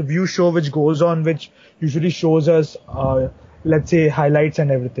football review show which goes on, which usually shows us, let's say, highlights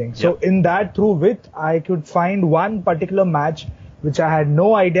and everything. Yeah. So in that, through which I could find one particular match which I had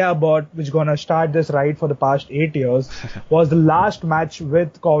no idea about, which gonna start this ride for the past 8 years, was the last match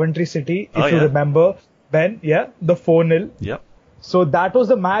with Coventry City, if you remember. Ben, the 4-0. Yep. So that was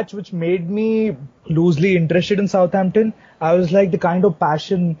the match which made me loosely interested in Southampton. I was like the kind of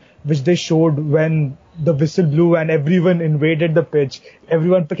passion which they showed when the whistle blew and everyone invaded the pitch,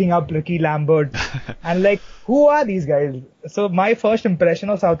 everyone picking up Ricky Lambert. And like, who are these guys? So my first impression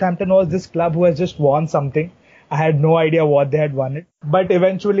of Southampton was this club who has just won something. I had no idea what they had won it. But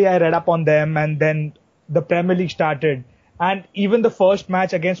eventually I read up on them and then the Premier League started. And even the first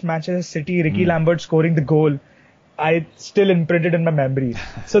match against Manchester City, Ricky Lambert scoring the goal, I still imprinted in my memory.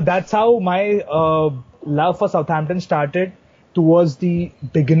 So that's how my love for Southampton started towards the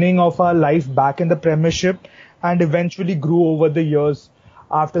beginning of our life back in the Premiership and eventually grew over the years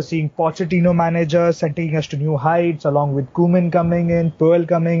after seeing Pochettino managers and taking us to new heights along with Koeman coming in, Puel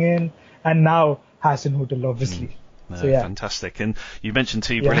coming in, and now Hasenhüttl, obviously. So, fantastic. And you mentioned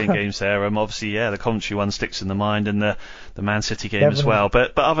two brilliant games there. Obviously, the Coventry one sticks in the mind and the Man City game as well.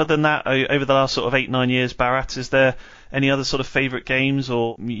 But other than that, over the last sort of 8-9 years, Bharath, is there any other sort of favourite games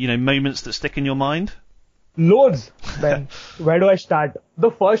or, moments that stick in your mind? Loads, Ben. Where do I start?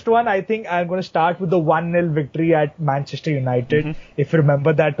 The first one, I think I'm going to start with the 1-0 victory at Manchester United, if you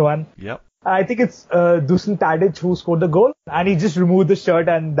remember that one. Yep. I think it's Dusan Tadic who scored the goal and he just removed the shirt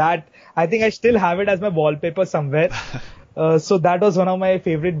and that, I think I still have it as my wallpaper somewhere. So that was one of my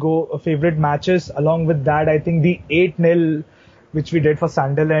favorite matches. Along with that, I think the 8-0 which we did for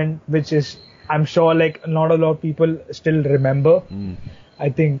Sunderland, which is, I'm sure like not a lot of people still remember. I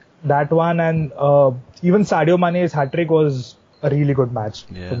think that one and even Sadio Mane's hat-trick was a really good match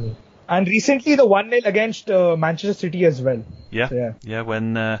for me. And recently the 1-0 against Manchester City as well. Yeah,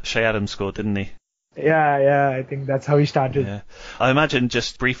 when Shea Adams scored, didn't he? Yeah, I think that's how he started. Yeah. I imagine,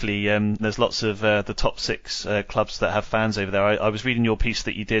 just briefly, there's lots of the top 6 clubs that have fans over there. I was reading your piece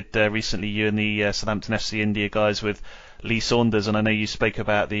that you did recently, you and the Southampton FC India guys with Lee Saunders, and I know you spoke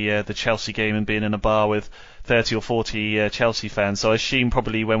about the Chelsea game and being in a bar with 30 or 40 Chelsea fans. So I assume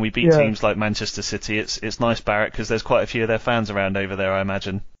probably when we beat teams like Manchester City, it's nice, Bharath, because there's quite a few of their fans around over there, I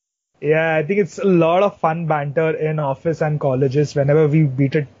imagine. Yeah, I think it's a lot of fun banter in office and colleges whenever we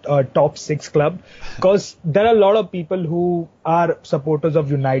beat a top 6 club. Because there are a lot of people who are supporters of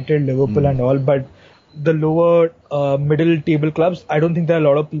United, Liverpool and all, but the lower middle table clubs, I don't think there are a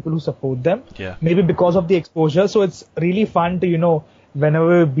lot of people who support them. Yeah. Maybe because of the exposure. So it's really fun to,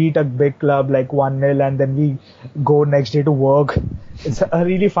 whenever we beat a big club like 1-0 and then we go next day to work. It's a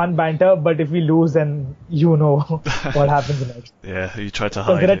really fun banter, but if we lose, then what happens next. Yeah, you try to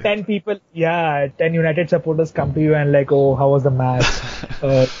hide. Because there are 10 people, 10 United supporters come to you and like, oh, how was the match?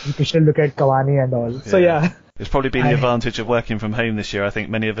 You should look at Cavani and all. So It's probably been the advantage of working from home this year. I think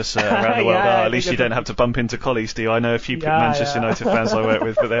many of us around the world are. At least you don't have to bump into colleagues, do you? I know a few Manchester United fans I work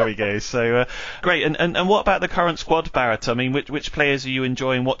with, but there we go. So, great. And what about the current squad, Bharath? I mean, which players are you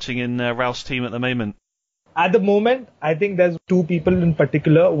enjoying watching in Ralph's team at the moment? At the moment, I think there's 2 people in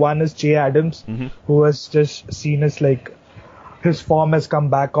particular. One is Che Adams, who has just seen as like his form has come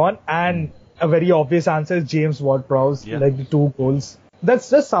back on. And a very obvious answer is James Ward-Prowse, like the 2 goals.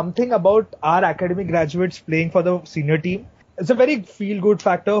 That's just something about our academy graduates playing for the senior team. It's a very feel-good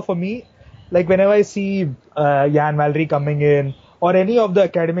factor for me. Like whenever I see Jan Valery coming in or any of the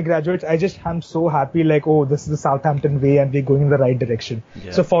academy graduates, I'm so happy like, oh, this is the Southampton way and we're going in the right direction.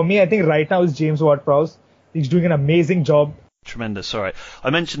 Yeah. So for me, I think right now is James Ward-Prowse. He's doing an amazing job. Tremendous. All right.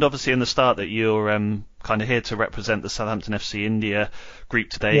 I mentioned obviously in the start that you're kind of here to represent the Southampton FC India group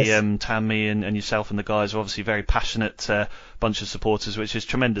today. Yes. Tammy and yourself and the guys are obviously very passionate bunch of supporters, which is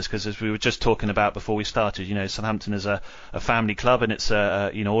tremendous because as we were just talking about before we started, Southampton is a family club and it's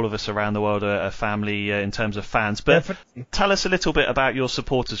all of us around the world are a family in terms of fans. But Definitely. Tell us a little bit about your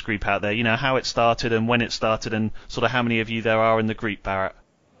supporters group out there. How it started and when it started and sort of how many of you there are in the group, Barrett.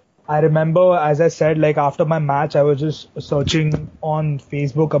 I remember, as I said, like after my match, I was just searching on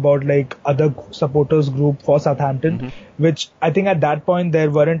Facebook about like other supporters group for Southampton, which I think at that point there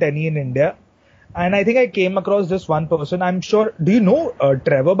weren't any in India. And I think I came across this one person. I'm sure. Do you know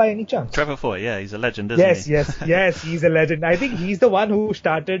Trevor by any chance? Trevor Foy, yeah, he's a legend, isn't he? Yes, he's a legend. I think he's the one who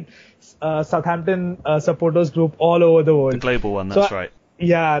started Southampton supporters group all over the world. The global one, that's right.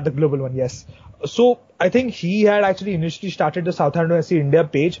 Yeah, the global one, yes. So I think he had actually initially started the Southampton FC India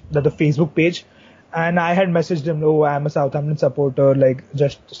page, the Facebook page, and I had messaged him, "Oh, I'm a Southampton supporter, like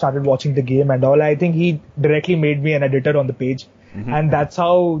just started watching the game and all." I think he directly made me an editor on the page, and that's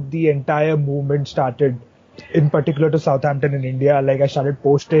how the entire movement started. In particular to Southampton in India, like I started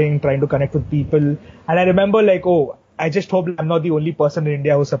posting, trying to connect with people, and I remember like, oh, I just hope I'm not the only person in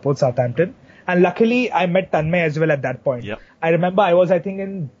India who supports Southampton. And luckily, I met Tanmay as well at that point. Yep. I remember I was, I think,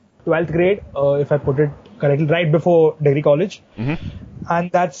 in 12th grade, if I put it correctly, right before degree college.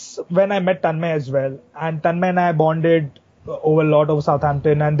 And that's when I met Tanmay as well. And Tanmay and I bonded over a lot over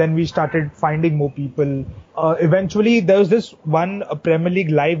Southampton. And then we started finding more people. Eventually, there was this one Premier League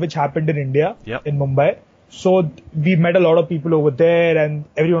live which happened in India, in Mumbai. So we met a lot of people over there and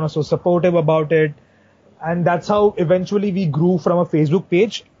everyone was so supportive about it. And that's how eventually we grew from a Facebook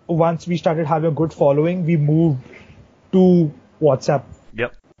page. Once we started having a good following, we moved to WhatsApp.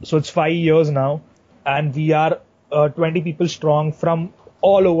 Yep. So it's 5 years now, and we are 20 people strong from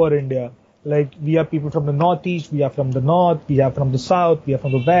all over India. Like we are people from the northeast, we are from the north, we are from the south, we are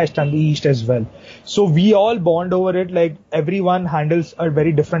from the west and the east as well. So we all bond over it. Like everyone handles a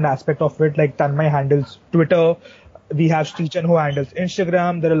very different aspect of it. Like Tanmay handles Twitter. We have Stichan who handles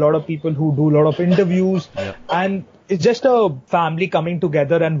Instagram. There are a lot of people who do a lot of interviews, and it's just a family coming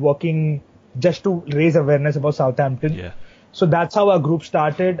together and working just to raise awareness about Southampton. Yeah. So that's how our group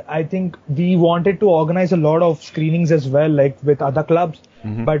started. I think we wanted to organize a lot of screenings as well, like with other clubs.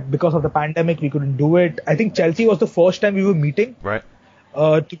 But because of the pandemic, we couldn't do it. I think Chelsea was the first time we were meeting. Right.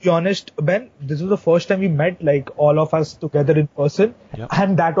 To be honest, Ben, this was the first time we met, like all of us together in person.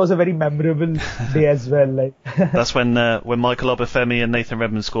 And that was a very memorable day as well. Like that's when Michael Obafemi and Nathan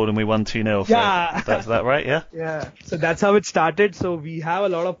Redmond scored and we won 2-0. Yeah. That's that right? Yeah. Yeah. So that's how it started. So we have a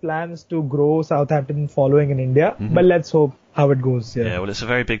lot of plans to grow Southampton following in India, but let's hope how it goes. Yeah, well, it's a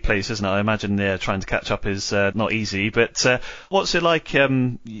very big place, isn't it? I imagine trying to catch up is not easy. But what's it like,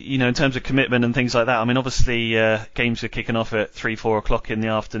 in terms of commitment and things like that? I mean, obviously, games are kicking off at 3-4 o'clock in the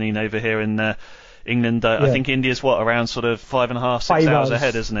afternoon over here in England. I think India's around sort of 5.5, 6 hours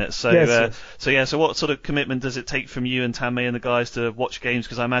ahead, isn't it? So, so what sort of commitment does it take from you and Tammy and the guys to watch games?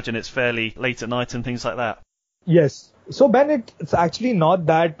 Because I imagine it's fairly late at night and things like that. Yes. So, Ben, it's actually not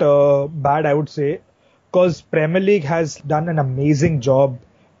that bad, I would say. Because Premier League has done an amazing job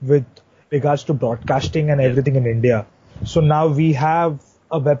with regards to broadcasting and everything in India. So now we have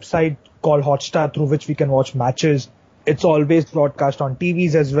a website called Hotstar through which we can watch matches. It's always broadcast on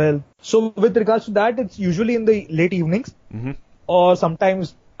TVs as well. So with regards to that, it's usually in the late evenings or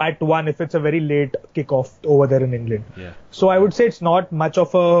sometimes at 1 if it's a very late kickoff over there in England. Yeah. So I would say it's not much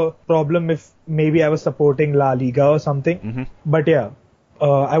of a problem if maybe I was supporting La Liga or something. But yeah.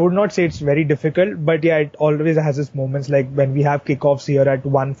 I would not say it's very difficult, but yeah, it always has its moments like when we have kickoffs here at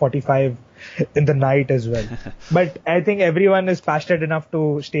 1:45 in the night as well. But I think everyone is passionate enough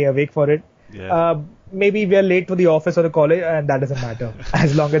to stay awake for it. Yeah. Maybe we are late for the office or the college, and that doesn't matter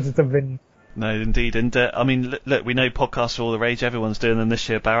as long as it's a win. No, indeed. And I mean, look, we know podcasts are all the rage. Everyone's doing them this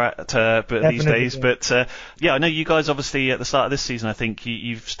year, Barrett, but these days. Yeah. But yeah, I know you guys obviously at the start of this season, I think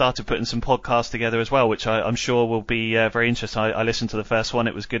you've started putting some podcasts together as well, which I'm sure will be very interesting. I listened to the first one.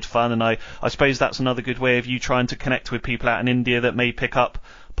 It was good fun. And I suppose that's another good way of you trying to connect with people out in India that may pick up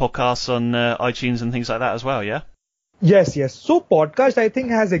podcasts on iTunes and things like that as well, yeah? Yes. So podcast, I think,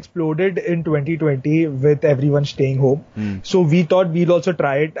 has exploded in 2020 with everyone staying home. So we thought we'll also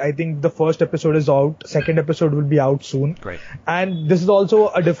try it. I think the first episode is out. Second episode will be out soon. Great. And this is also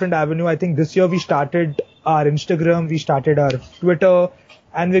a different avenue. I think this year we started our Instagram, we started our Twitter,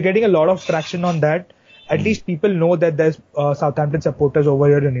 and we're getting a lot of traction on that. At least people know that there's Southampton supporters over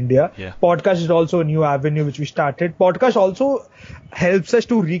here in India. Yeah. Podcast is also a new avenue which we started. Podcast also helps us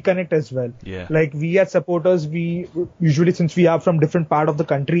to reconnect as well. Yeah. Like we as supporters, we usually, since we are from different part of the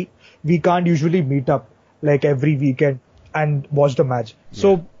country, we can't usually meet up like every weekend. and watch the match.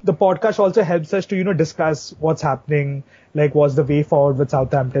 So the podcast also helps us to, discuss what's happening, like what's the way forward with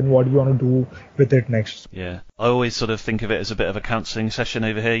Southampton, what do you want to do with it next. Yeah, I always sort of think of it as a bit of a counselling session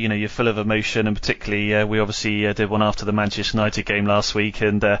over here. You're full of emotion, and particularly we obviously did one after the Manchester United game last week,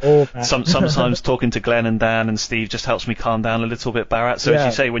 and sometimes talking to Glenn and Dan and Steve just helps me calm down a little bit, Bharat. So as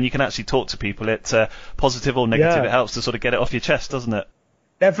you say, when you can actually talk to people, it's positive or negative, it helps to sort of get it off your chest, doesn't it?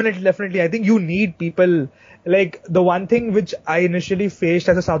 Definitely. I think you need people. Like, the one thing which I initially faced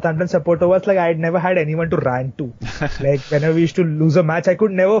as a Southampton supporter was, like, I had never had anyone to rant to. Like, whenever we used to lose a match, I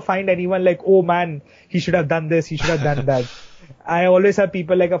could never find anyone like, oh man, he should have done this, he should have done that. I always have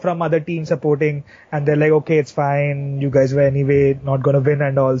people like from other teams supporting, and they're like, okay, it's fine, you guys were anyway not gonna win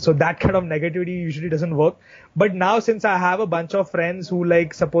and all. So that kind of negativity usually doesn't work. But now, since I have a bunch of friends who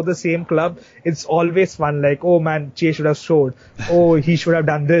like support the same club, it's always fun. Like, oh man, Che should have scored. Oh, he should have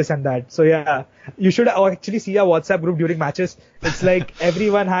done this and that. So yeah, you should actually see our WhatsApp group during matches. It's like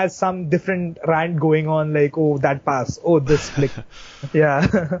everyone has some different rant going on. Like, oh, that pass. Oh, this flick.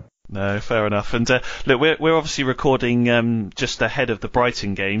 Yeah. No, fair enough. And look, we're obviously recording just ahead of the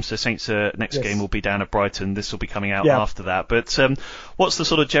Brighton game, so Saints' next game will be down at Brighton. This will be coming out after that. But what's the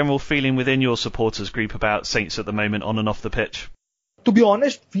sort of general feeling within your supporters group about Saints at the moment, on and off the pitch? To be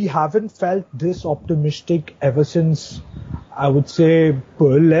honest, we haven't felt this optimistic ever since, I would say,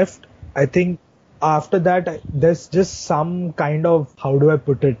 Pearl left. I think after that, there's just some kind of, how do I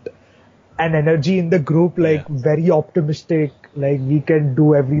put it, an energy in the group, like very optimistic, like we can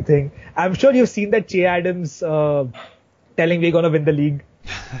do everything. I'm sure you've seen that Che Adams telling we're going to win the league.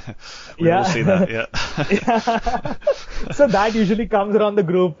 We will see that, yeah. So that usually comes around the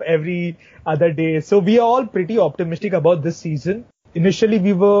group every other day. So we are all pretty optimistic about this season. Initially,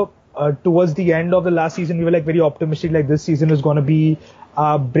 we were, towards the end of the last season, we were like very optimistic, like this season is going to be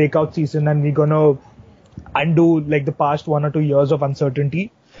a breakout season and we're going to undo like the past 1 or 2 years of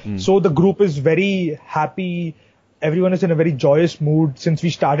uncertainty. So the group is very happy. Everyone is in a very joyous mood. Since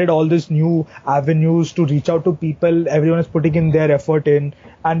we started all these new avenues to reach out to people, everyone is putting in their effort in,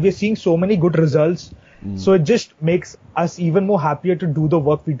 and we're seeing so many good results. So it just makes us even more happier to do the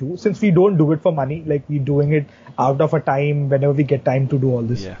work we do, since we don't do it for money. Like, we're doing it out of a time whenever we get time to do all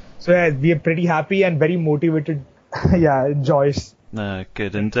this. So yeah, we are pretty happy and very motivated. Joyous. No,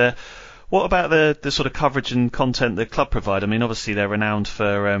 good. And what about the sort of coverage and content the club provide? I mean, obviously they're renowned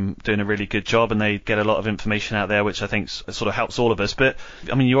for doing a really good job, and they get a lot of information out there, which I think sort of helps all of us. But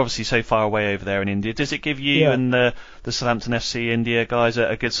I mean, you're obviously so far away over there in India. Does it give you and the Southampton FC India guys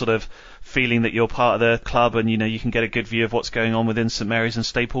a good sort of feeling that you're part of the club, and you can get a good view of what's going on within St Mary's and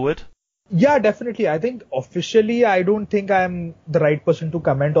Staplewood? Yeah, definitely. I think officially, I don't think I'm the right person to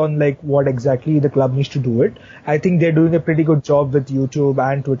comment on like what exactly the club needs to do it. I think they're doing a pretty good job with YouTube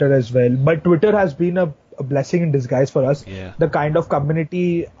and Twitter as well. But Twitter has been a blessing in disguise for us. The kind of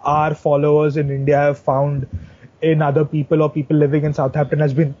community our followers in India have found in other people or people living in Southampton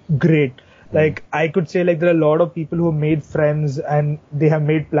has been great. Like, I could say like there are a lot of people who made friends and they have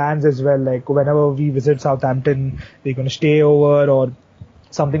made plans as well. Like, whenever we visit Southampton, they're going to stay over or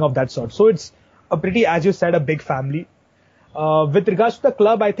something of that sort. So it's a pretty, as you said, a big family. With regards to the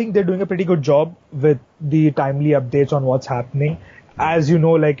club, I think they're doing a pretty good job with the timely updates on what's happening. As you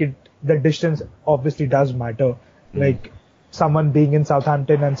know, like the distance obviously does matter. Like, someone being in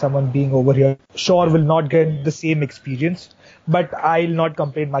Southampton and someone being over here, sure, will not get the same experience, but I'll not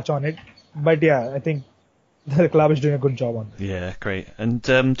complain much on it. But yeah, I think the club is doing a good job on it. Yeah, great. And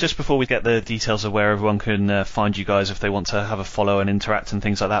just before we get the details of where everyone can find you guys if they want to have a follow and interact and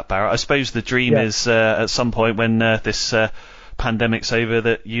things like that, Bharat, I suppose the dream is at some point when this pandemic's over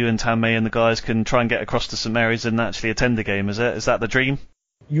that you and Tanmay and the guys can try and get across to St Mary's and actually attend the game. Is that the dream?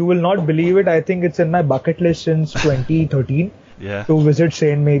 You will not believe it. I think it's in my bucket list since 2013 to visit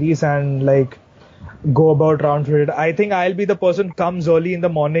St Mary's and like go about round for it. I think I'll be the person who comes early in the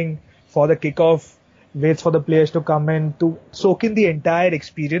morning for the kickoff, waits for the players to come in to soak in the entire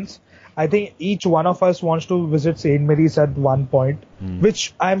experience. I think each one of us wants to visit St. Mary's at one point,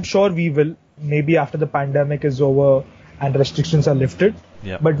 which I'm sure we will, maybe after the pandemic is over and restrictions are lifted,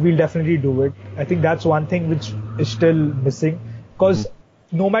 but we'll definitely do it. I think that's one thing which is still missing, because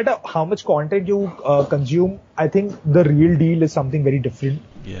no matter how much content you consume, I think the real deal is something very different.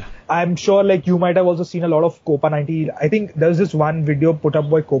 I'm sure like you might have also seen a lot of Copa 90. I think there's this one video put up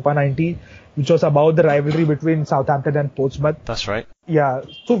by Copa 90 which was about the rivalry between Southampton and Portsmouth. That's right. Yeah.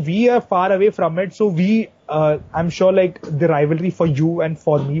 So we are far away from it. So I'm sure like the rivalry for you and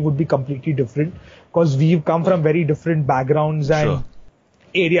for me would be completely different, because we've come from very different backgrounds and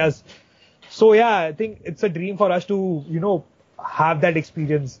areas. So yeah, I think it's a dream for us to, have that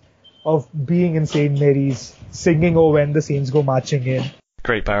experience. of being in St. Mary's, singing "Oh When the Saints Go Marching In."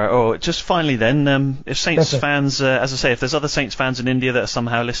 Great, Barrett. Oh, just finally then, if Saints fans, as I say, if there's other Saints fans in India that are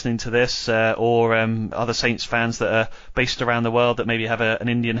somehow listening to this, or other Saints fans that are based around the world that maybe have an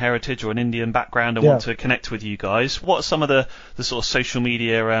Indian heritage or an Indian background and want to connect with you guys, what are some of the sort of social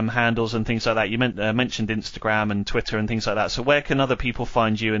media handles and things like that? You mentioned Instagram and Twitter and things like that. So where can other people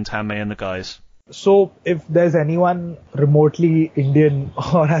find you and Tanmay and the guys? So if there's anyone remotely Indian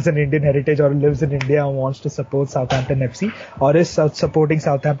or has an Indian heritage or lives in India and wants to support Southampton FC or is supporting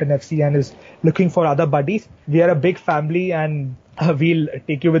Southampton FC and is looking for other buddies, we are a big family and we'll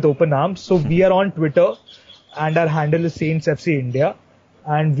take you with open arms. So we are on Twitter and our handle is Saints FC India,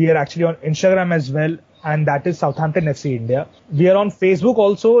 and we are actually on Instagram as well, and that is Southampton FC India. We are on Facebook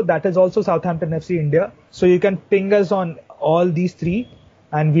also, that is also Southampton FC India. So you can ping us on all these three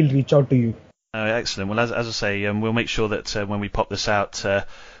and we'll reach out to you. Excellent. Well, as I say, we'll make sure that when we pop this out,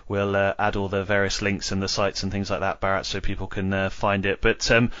 we'll add all the various links and the sites and things like that, Barrett, so people can find it. But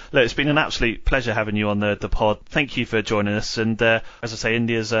look, it's been an absolute pleasure having you on the pod. Thank you for joining us. And as I say,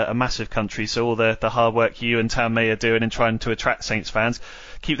 India's a massive country, so all the hard work you and Tanmay are doing in trying to attract Saints fans,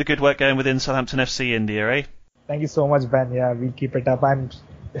 keep the good work going within Southampton FC India, eh? Thank you so much, Ben. Yeah, we'll keep it up. I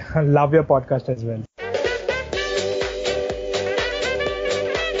love your podcast as well.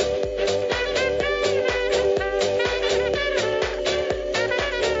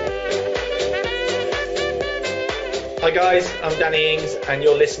 Hi guys, I'm Danny Ings and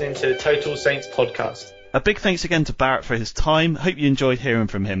you're listening to the Total Saints podcast. A big thanks again to Barrett for his time. Hope you enjoyed hearing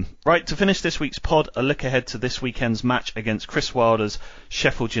from him. Right, to finish this week's pod, a look ahead to this weekend's match against Chris Wilder's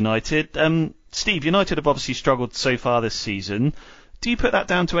Sheffield United. Steve, United have obviously struggled so far this season. Do you put that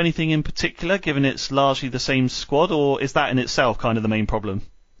down to anything in particular, given it's largely the same squad, or is that in itself kind of the main problem?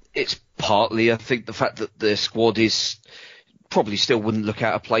 It's partly, I think, the fact that the squad is probably still wouldn't look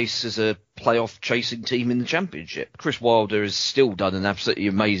out of place as a playoff chasing team in the Championship. Chris Wilder has still done an absolutely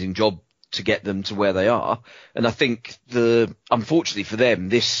amazing job to get them to where they are. And I think unfortunately for them,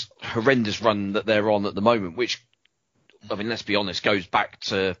 this horrendous run that they're on at the moment, which, I mean, let's be honest, goes back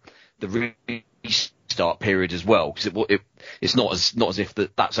to the restart period as well, because it's not as if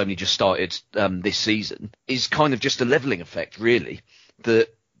that's only just started this season, is kind of just a levelling effect, really,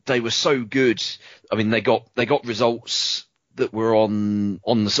 that they were so good. I mean, they got results that were on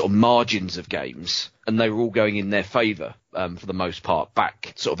the sort of margins of games, and they were all going in their favour for the most part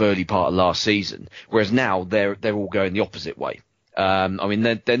back sort of early part of last season. Whereas now they're all going the opposite way. I mean,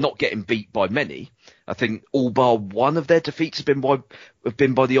 they're not getting beat by many. I think all bar one of their defeats have been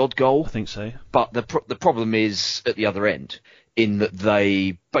by the odd goal. I think so. But the problem is at the other end, in that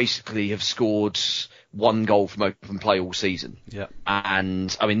they basically have scored one goal from open play all season. Yeah.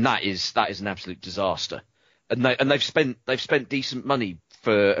 And I mean, that is an absolute disaster. And they've spent decent money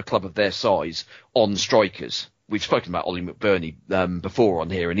for a club of their size on strikers. We've spoken about Ollie McBurney before on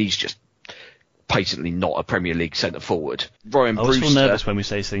here, and he's just patently not a Premier League centre forward. Ryan Brewster. I was so nervous when we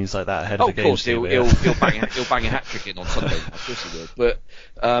say things like that ahead of the game. Of course, he'll bang a hat trick in on Sunday. Of course he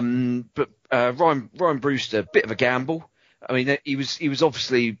will. But Ryan Brewster, bit of a gamble. I mean, he was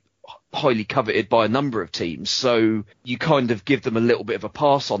obviously highly coveted by a number of teams, so you kind of give them a little bit of a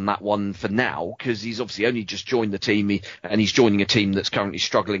pass on that one for now, because he's obviously only just joined the team, and he's joining a team that's currently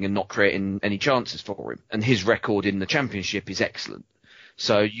struggling and not creating any chances for him, and his record in the Championship is excellent.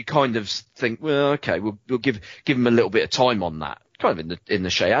 So you kind of think, well, okay, we'll give him a little bit of time on that, kind of in the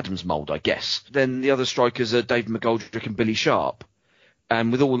Shea Adams mould, I guess. Then the other strikers are David McGoldrick and Billy Sharp,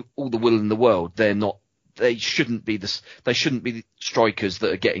 and with all the will in the world, they shouldn't be the strikers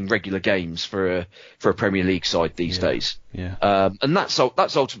that are getting regular games for a Premier League side these days. Yeah. And that's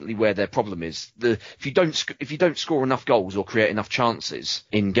ultimately where their problem is. If you don't score enough goals or create enough chances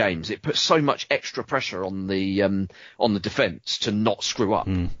in games, it puts so much extra pressure on the defence to not screw up.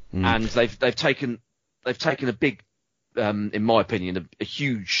 And they've taken a big, in my opinion, a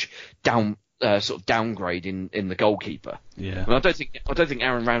huge sort of downgrade in the goalkeeper. Yeah. I mean, I don't think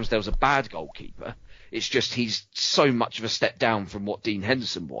Aaron Ramsdale's a bad goalkeeper. It's just he's so much of a step down from what Dean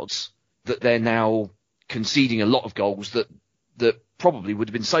Henderson was that they're now conceding a lot of goals that probably would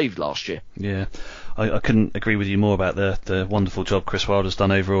have been saved last year. Yeah, I couldn't agree with you more about the wonderful job Chris Wilder's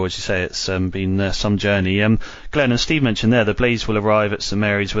done overall. As you say, it's been some journey. Glenn and Steve mentioned there the Blaze will arrive at St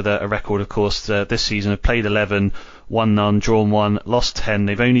Mary's with a record, of course, this season. Have played 11, won none, drawn 1, lost 10.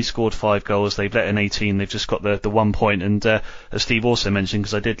 They've only scored 5 goals. They've let in 18. They've just got the 1 point. And as Steve also mentioned,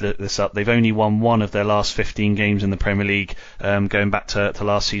 because I did look this up, they've only won 1 of their last 15 games in the Premier League, going back to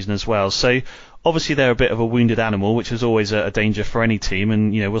last season as well. So Obviously, they're a bit of a wounded animal, which is always a danger for any team,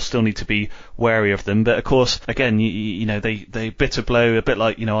 and we'll still need to be wary of them. But of course, again, they bitter blow, a bit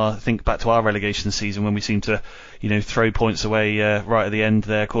like I think back to our relegation season when we seemed to throw points away right at the end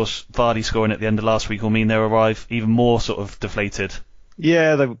there. Of course, Vardy scoring at the end of last week will mean they'll arrive even more sort of deflated.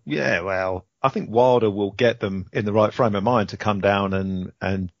 Well, I think Wilder will get them in the right frame of mind to come down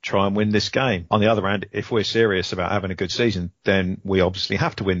and try and win this game. On the other hand, if we're serious about having a good season, then we obviously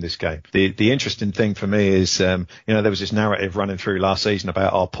have to win this game. The interesting thing for me is, there was this narrative running through last season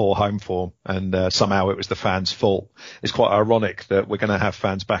about our poor home form, and somehow it was the fans' fault. It's quite ironic that we're going to have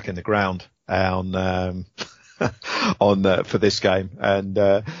fans back in the ground on for this game,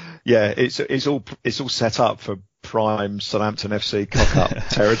 and it's all set up for prime Southampton FC cock-up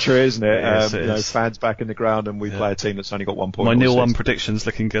territory, isn't it? Yes, it is. Fans back in the ground, and we play a team that's only got 1 point. My 0-1 prediction's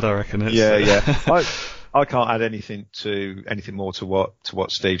looking good, I reckon. I can't add anything more to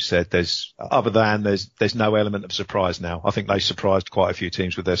what Steve said. There's no element of surprise now. I think they surprised quite a few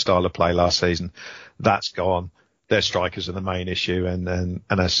teams with their style of play last season. That's gone. Their strikers are the main issue, and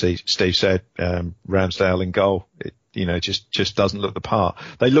as Steve said, Ramsdale in goal. Just doesn't look the part.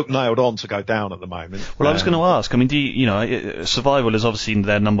 They look nailed on to go down at the moment. Well, I was going to ask. I mean, survival is obviously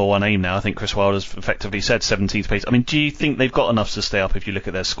their number one aim now. I think Chris Wilder's effectively said 17th place. I mean, do you think they've got enough to stay up if you look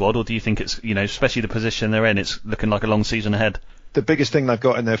at their squad, or do you think it's, especially the position they're in, it's looking like a long season ahead? The biggest thing they've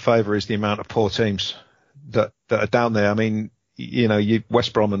got in their favour is the amount of poor teams that are down there. I mean,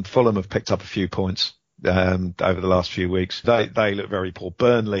 West Brom and Fulham have picked up a few points over the last few weeks. They look very poor.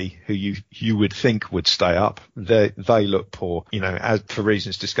 Burnley, who you would think would stay up, they look poor. As for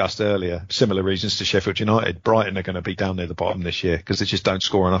reasons discussed earlier, similar reasons to Sheffield United. Brighton are going to be down near the bottom this year because they just don't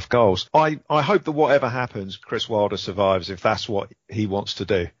score enough goals. I hope that whatever happens, Chris Wilder survives if that's what he wants to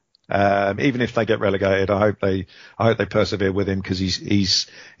do. Even if they get relegated, I hope they persevere with him because he's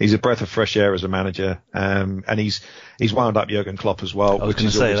a breath of fresh air as a manager, and he's wound up Jurgen Klopp as well. I was going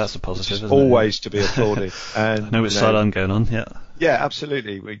to say that's a positive, isn't always it? To be applauded. And I know which side I'm going on. Yeah,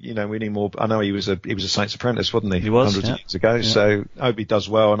 absolutely. We need more. I know he was a Saints apprentice, wasn't he? He was hundreds of years ago. Yeah. So I hope he does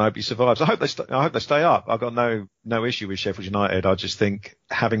well and I hope he survives. I hope they stay up. I've got no issue with Sheffield United. I just think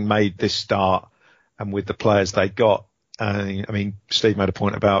having made this start and with the players they got, I mean, Steve made a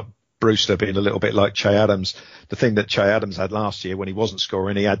point about Brewster being a little bit like Che Adams. The thing that Che Adams had last year when he wasn't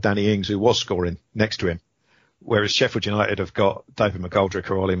scoring, he had Danny Ings who was scoring next to him. Whereas Sheffield United have got David McGoldrick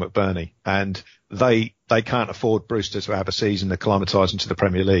or Ollie McBurney, and they can't afford Brewster to have a season acclimatising to the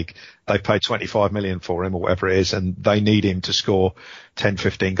Premier League. They paid 25 million for him or whatever it is, and they need him to score 10,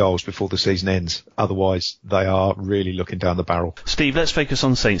 15 goals before the season ends. Otherwise, they are really looking down the barrel. Steve, let's focus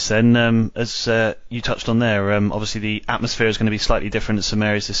on Saints then. As you touched on there, obviously the atmosphere is going to be slightly different at St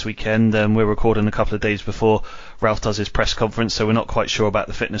Mary's this weekend. We're recording a couple of days before Ralph does his press conference, so we're not quite sure about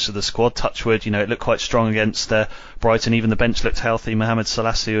the fitness of the squad. Touchwood, it looked quite strong against Brighton. Even the bench looked healthy. Mohamed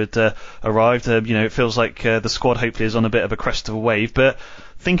Salassi had arrived. It feels like the squad hopefully is on a bit of a crest of a wave. But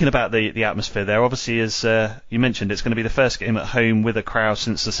thinking about the atmosphere there, obviously, as you mentioned, it's going to be the first game at home with a crowd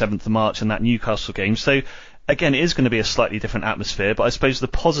since the 7th of March and that Newcastle game. So, again, it is going to be a slightly different atmosphere. But I suppose the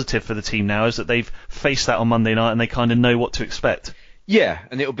positive for the team now is that they've faced that on Monday night and they kind of know what to expect. Yeah,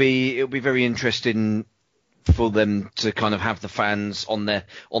 and it'll be very interesting for them to kind of have the fans on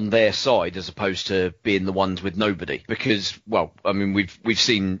their side as opposed to being the ones with nobody. Because, well, I mean, we've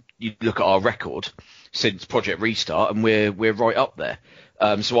seen, you look at our record since Project Restart and we're right up there.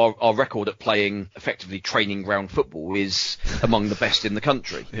 So our record at playing effectively training ground football is among the best in the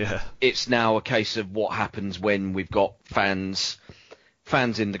country. Yeah. It's now a case of what happens when we've got fans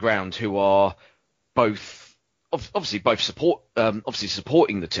in the ground who are obviously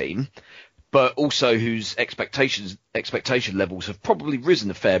supporting the team, but also whose expectation levels have probably risen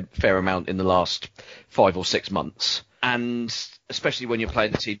a fair amount in the last 5 or 6 months. And especially when you're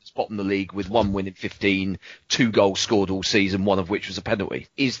playing a team that's bottom of the league with 1 win in 15, 2 goals scored all season, one of which was a penalty.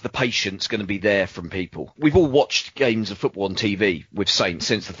 Is the patience going to be there from people? We've all watched games of football on TV with Saints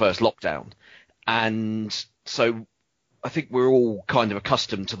since the first lockdown. And so I think we're all kind of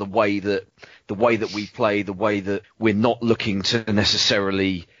accustomed to the way that we play, the way that we're not looking to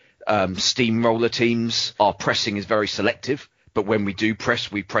necessarily steamroller teams. Our pressing is very selective, but when we do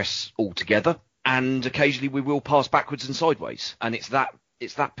press, we press all together. And occasionally we will pass backwards and sideways. And it's that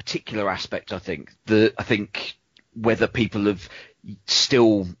particular aspect, I think, whether people have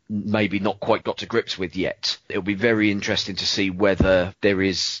still maybe not quite got to grips with yet. It'll be very interesting to see whether there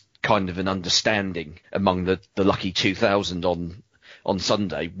is kind of an understanding among the lucky 2,000 on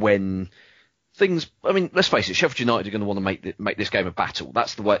Sunday when things, I mean, let's face it, Sheffield United are going to want to make this game a battle.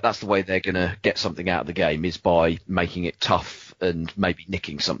 That's the way they're going to get something out of the game, is by making it tough and maybe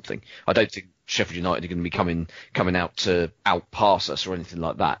nicking something. I don't think Sheffield United are going to be coming out to outpass us or anything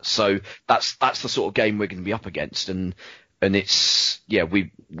like that. So that's the sort of game we're going to be up against, and it's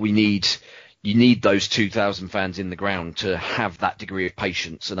you need those 2,000 fans in the ground to have that degree of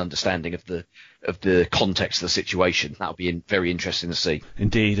patience and understanding of the context of the situation. That'll be very interesting to see.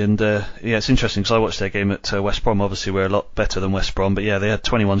 Indeed, and it's interesting because I watched their game at West Brom. Obviously, we're a lot better than West Brom, but they had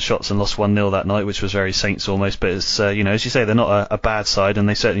 21 shots and lost 1-0 that night, which was very Saints almost. But it's as you say, they're not a bad side, and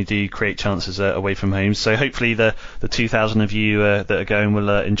they certainly do create chances away from home. So hopefully the 2,000 of you that are going will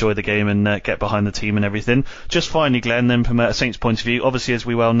enjoy the game and get behind the team and everything. Just finally, Glenn, then from a Saints point of view, obviously as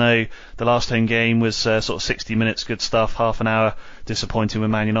we well know, the last home game was sort of 60 minutes, good stuff, half an hour disappointing with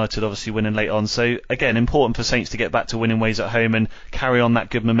Man United obviously winning late on. So again, important for Saints to get back to winning ways at home and carry on that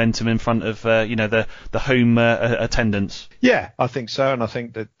good momentum in front of the home attendance. Yeah, I think so, and I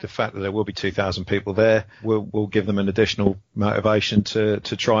think that the fact that there will be 2,000 people there will give them an additional motivation to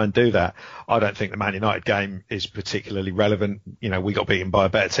try and do that. I don't think the Man United game is particularly relevant. We got beaten by a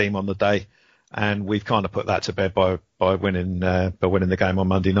better team on the day, and we've kind of put that to bed by winning the game on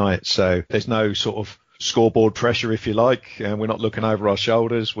Monday night. So there's no sort of scoreboard pressure, if you like, and we're not looking over our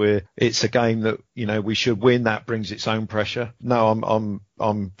shoulders. It's a game that we should win. That brings its own pressure. No,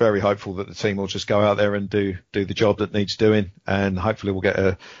 I'm very hopeful that the team will just go out there and do the job that needs doing, and hopefully we'll get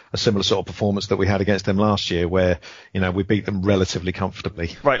a similar sort of performance that we had against them last year, where we beat them relatively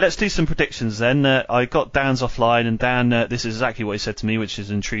comfortably. Right, let's do some predictions then. I got Dan's offline, and Dan, this is exactly what he said to me, which is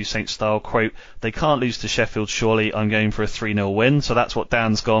in true Saints style. Quote, "They can't lose to Sheffield, surely. I'm going for a 3-0 win." So that's what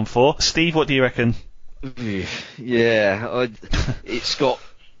Dan's gone for. Steve, what do you reckon? Yeah, it's got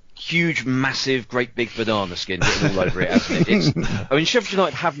huge, massive, great big banana skin written all over it, hasn't it? Sheffield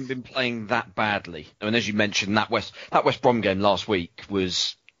United haven't been playing that badly. As you mentioned, that West Brom game last week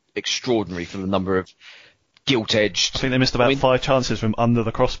was extraordinary for the number of gilt-edged. I think they missed about 5 chances from under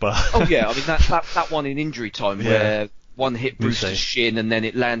the crossbar. Oh yeah, that one in injury time where one hit Brewster's shin and then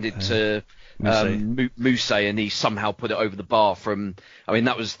it landed to Mousse, and he somehow put it over the bar from.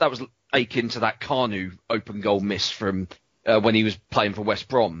 That was akin to that Kanu open goal miss from when he was playing for West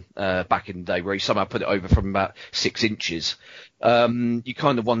Brom back in the day, where he somehow put it over from about 6 inches. You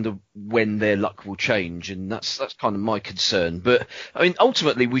kind of wonder when their luck will change, and that's kind of my concern. But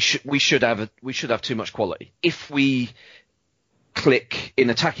ultimately, we should have too much quality. If we click in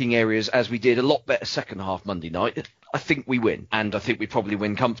attacking areas as we did a lot better second half Monday night, I think we win, and I think we probably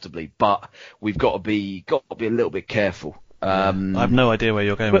win comfortably. But we've got to be a little bit careful. I have no idea where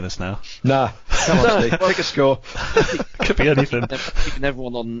you're going with this now. Nah, come on, Steve, pick a score. Could be anything. Keeping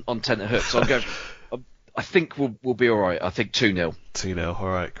everyone on tenterhooks. So I'm going. I think we'll be all right. I think 2-0. 2-0. All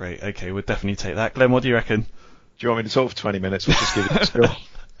right, great. Okay, we'll definitely take that. Glenn, what do you reckon? Do you want me to talk for 20 minutes? We'll just give you the score.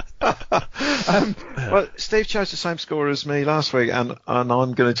 Well, Steve chose the same score as me last week, and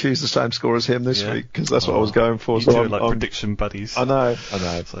I'm going to choose the same score as him this week, because that's what I was going for. You two are prediction buddies. I know.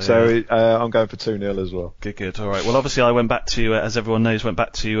 So I'm going for 2-0 as well. Good. All right. Well, obviously I went back to, as everyone knows,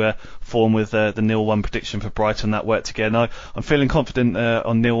 form with the 0-1 prediction for Brighton. That worked again. I'm feeling confident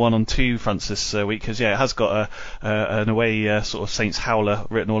on 0-1 on 2 fronts this week, because it has got an away sort of Saints howler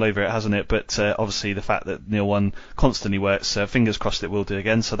written all over it, hasn't it? But obviously the fact that 0-1 constantly works, fingers crossed it will do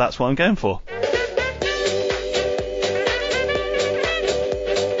again. So that's what I'm going for.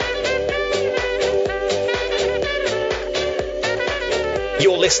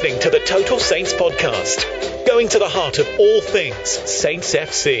 You're listening to the Total Saints podcast, going to the heart of all things Saints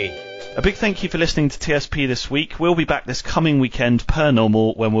FC. A big thank you for listening to TSP this week. We'll be back this coming weekend per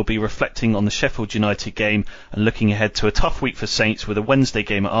normal, when we'll be reflecting on the Sheffield United game and looking ahead to a tough week for Saints with a Wednesday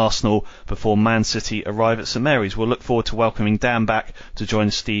game at Arsenal before Man City arrive at St Mary's. We'll look forward to welcoming Dan back to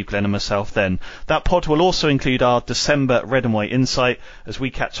join Steve, Glenn and myself then. That pod will also include our December Red and White Insight as we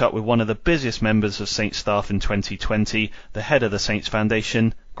catch up with one of the busiest members of Saints staff in 2020, the head of the Saints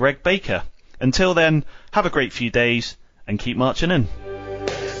Foundation, Greg Baker. Until then, have a great few days and keep marching in.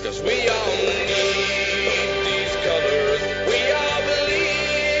 'Cause we all need these colours, we all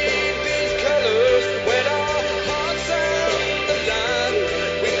believe these colours. When our hearts on the line,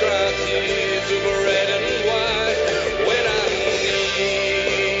 we cry tears of red and white. When I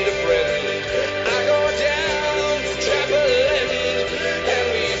need a friend, I go down to Chapel End, and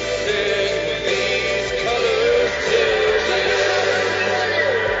we sing these colours till the end.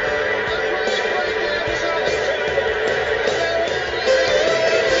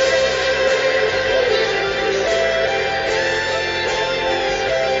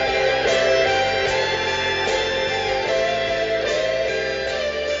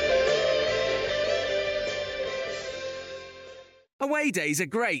 Away days are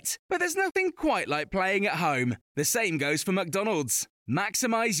great, but there's nothing quite like playing at home. The same goes for McDonald's.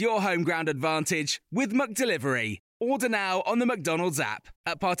 Maximise your home ground advantage with McDelivery. Order now on the McDonald's app.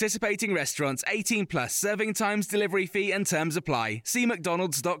 At participating restaurants, 18 plus serving times, delivery fee and terms apply. See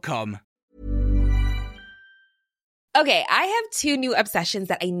mcdonalds.com. Okay, I have two new obsessions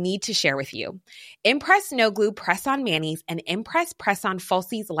that I need to share with you. Impress No Glue Press-On Manis and Impress Press-On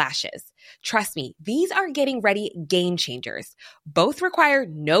Falsies Lashes. Trust me, these are getting ready game changers. Both require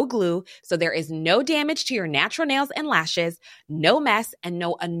no glue, so there is no damage to your natural nails and lashes, no mess, and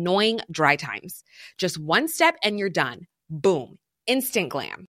no annoying dry times. Just one step and you're done. Boom. Instant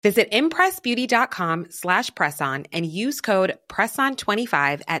glam. Visit impressbeauty.com/presson and use code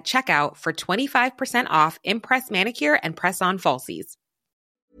PRESSON25 at checkout for 25% off Impress Manicure and Press-On Falsies.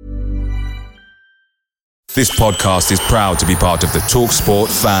 This podcast is proud to be part of the TalkSport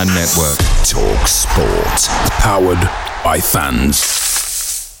Fan Network. TalkSport. Powered by fans.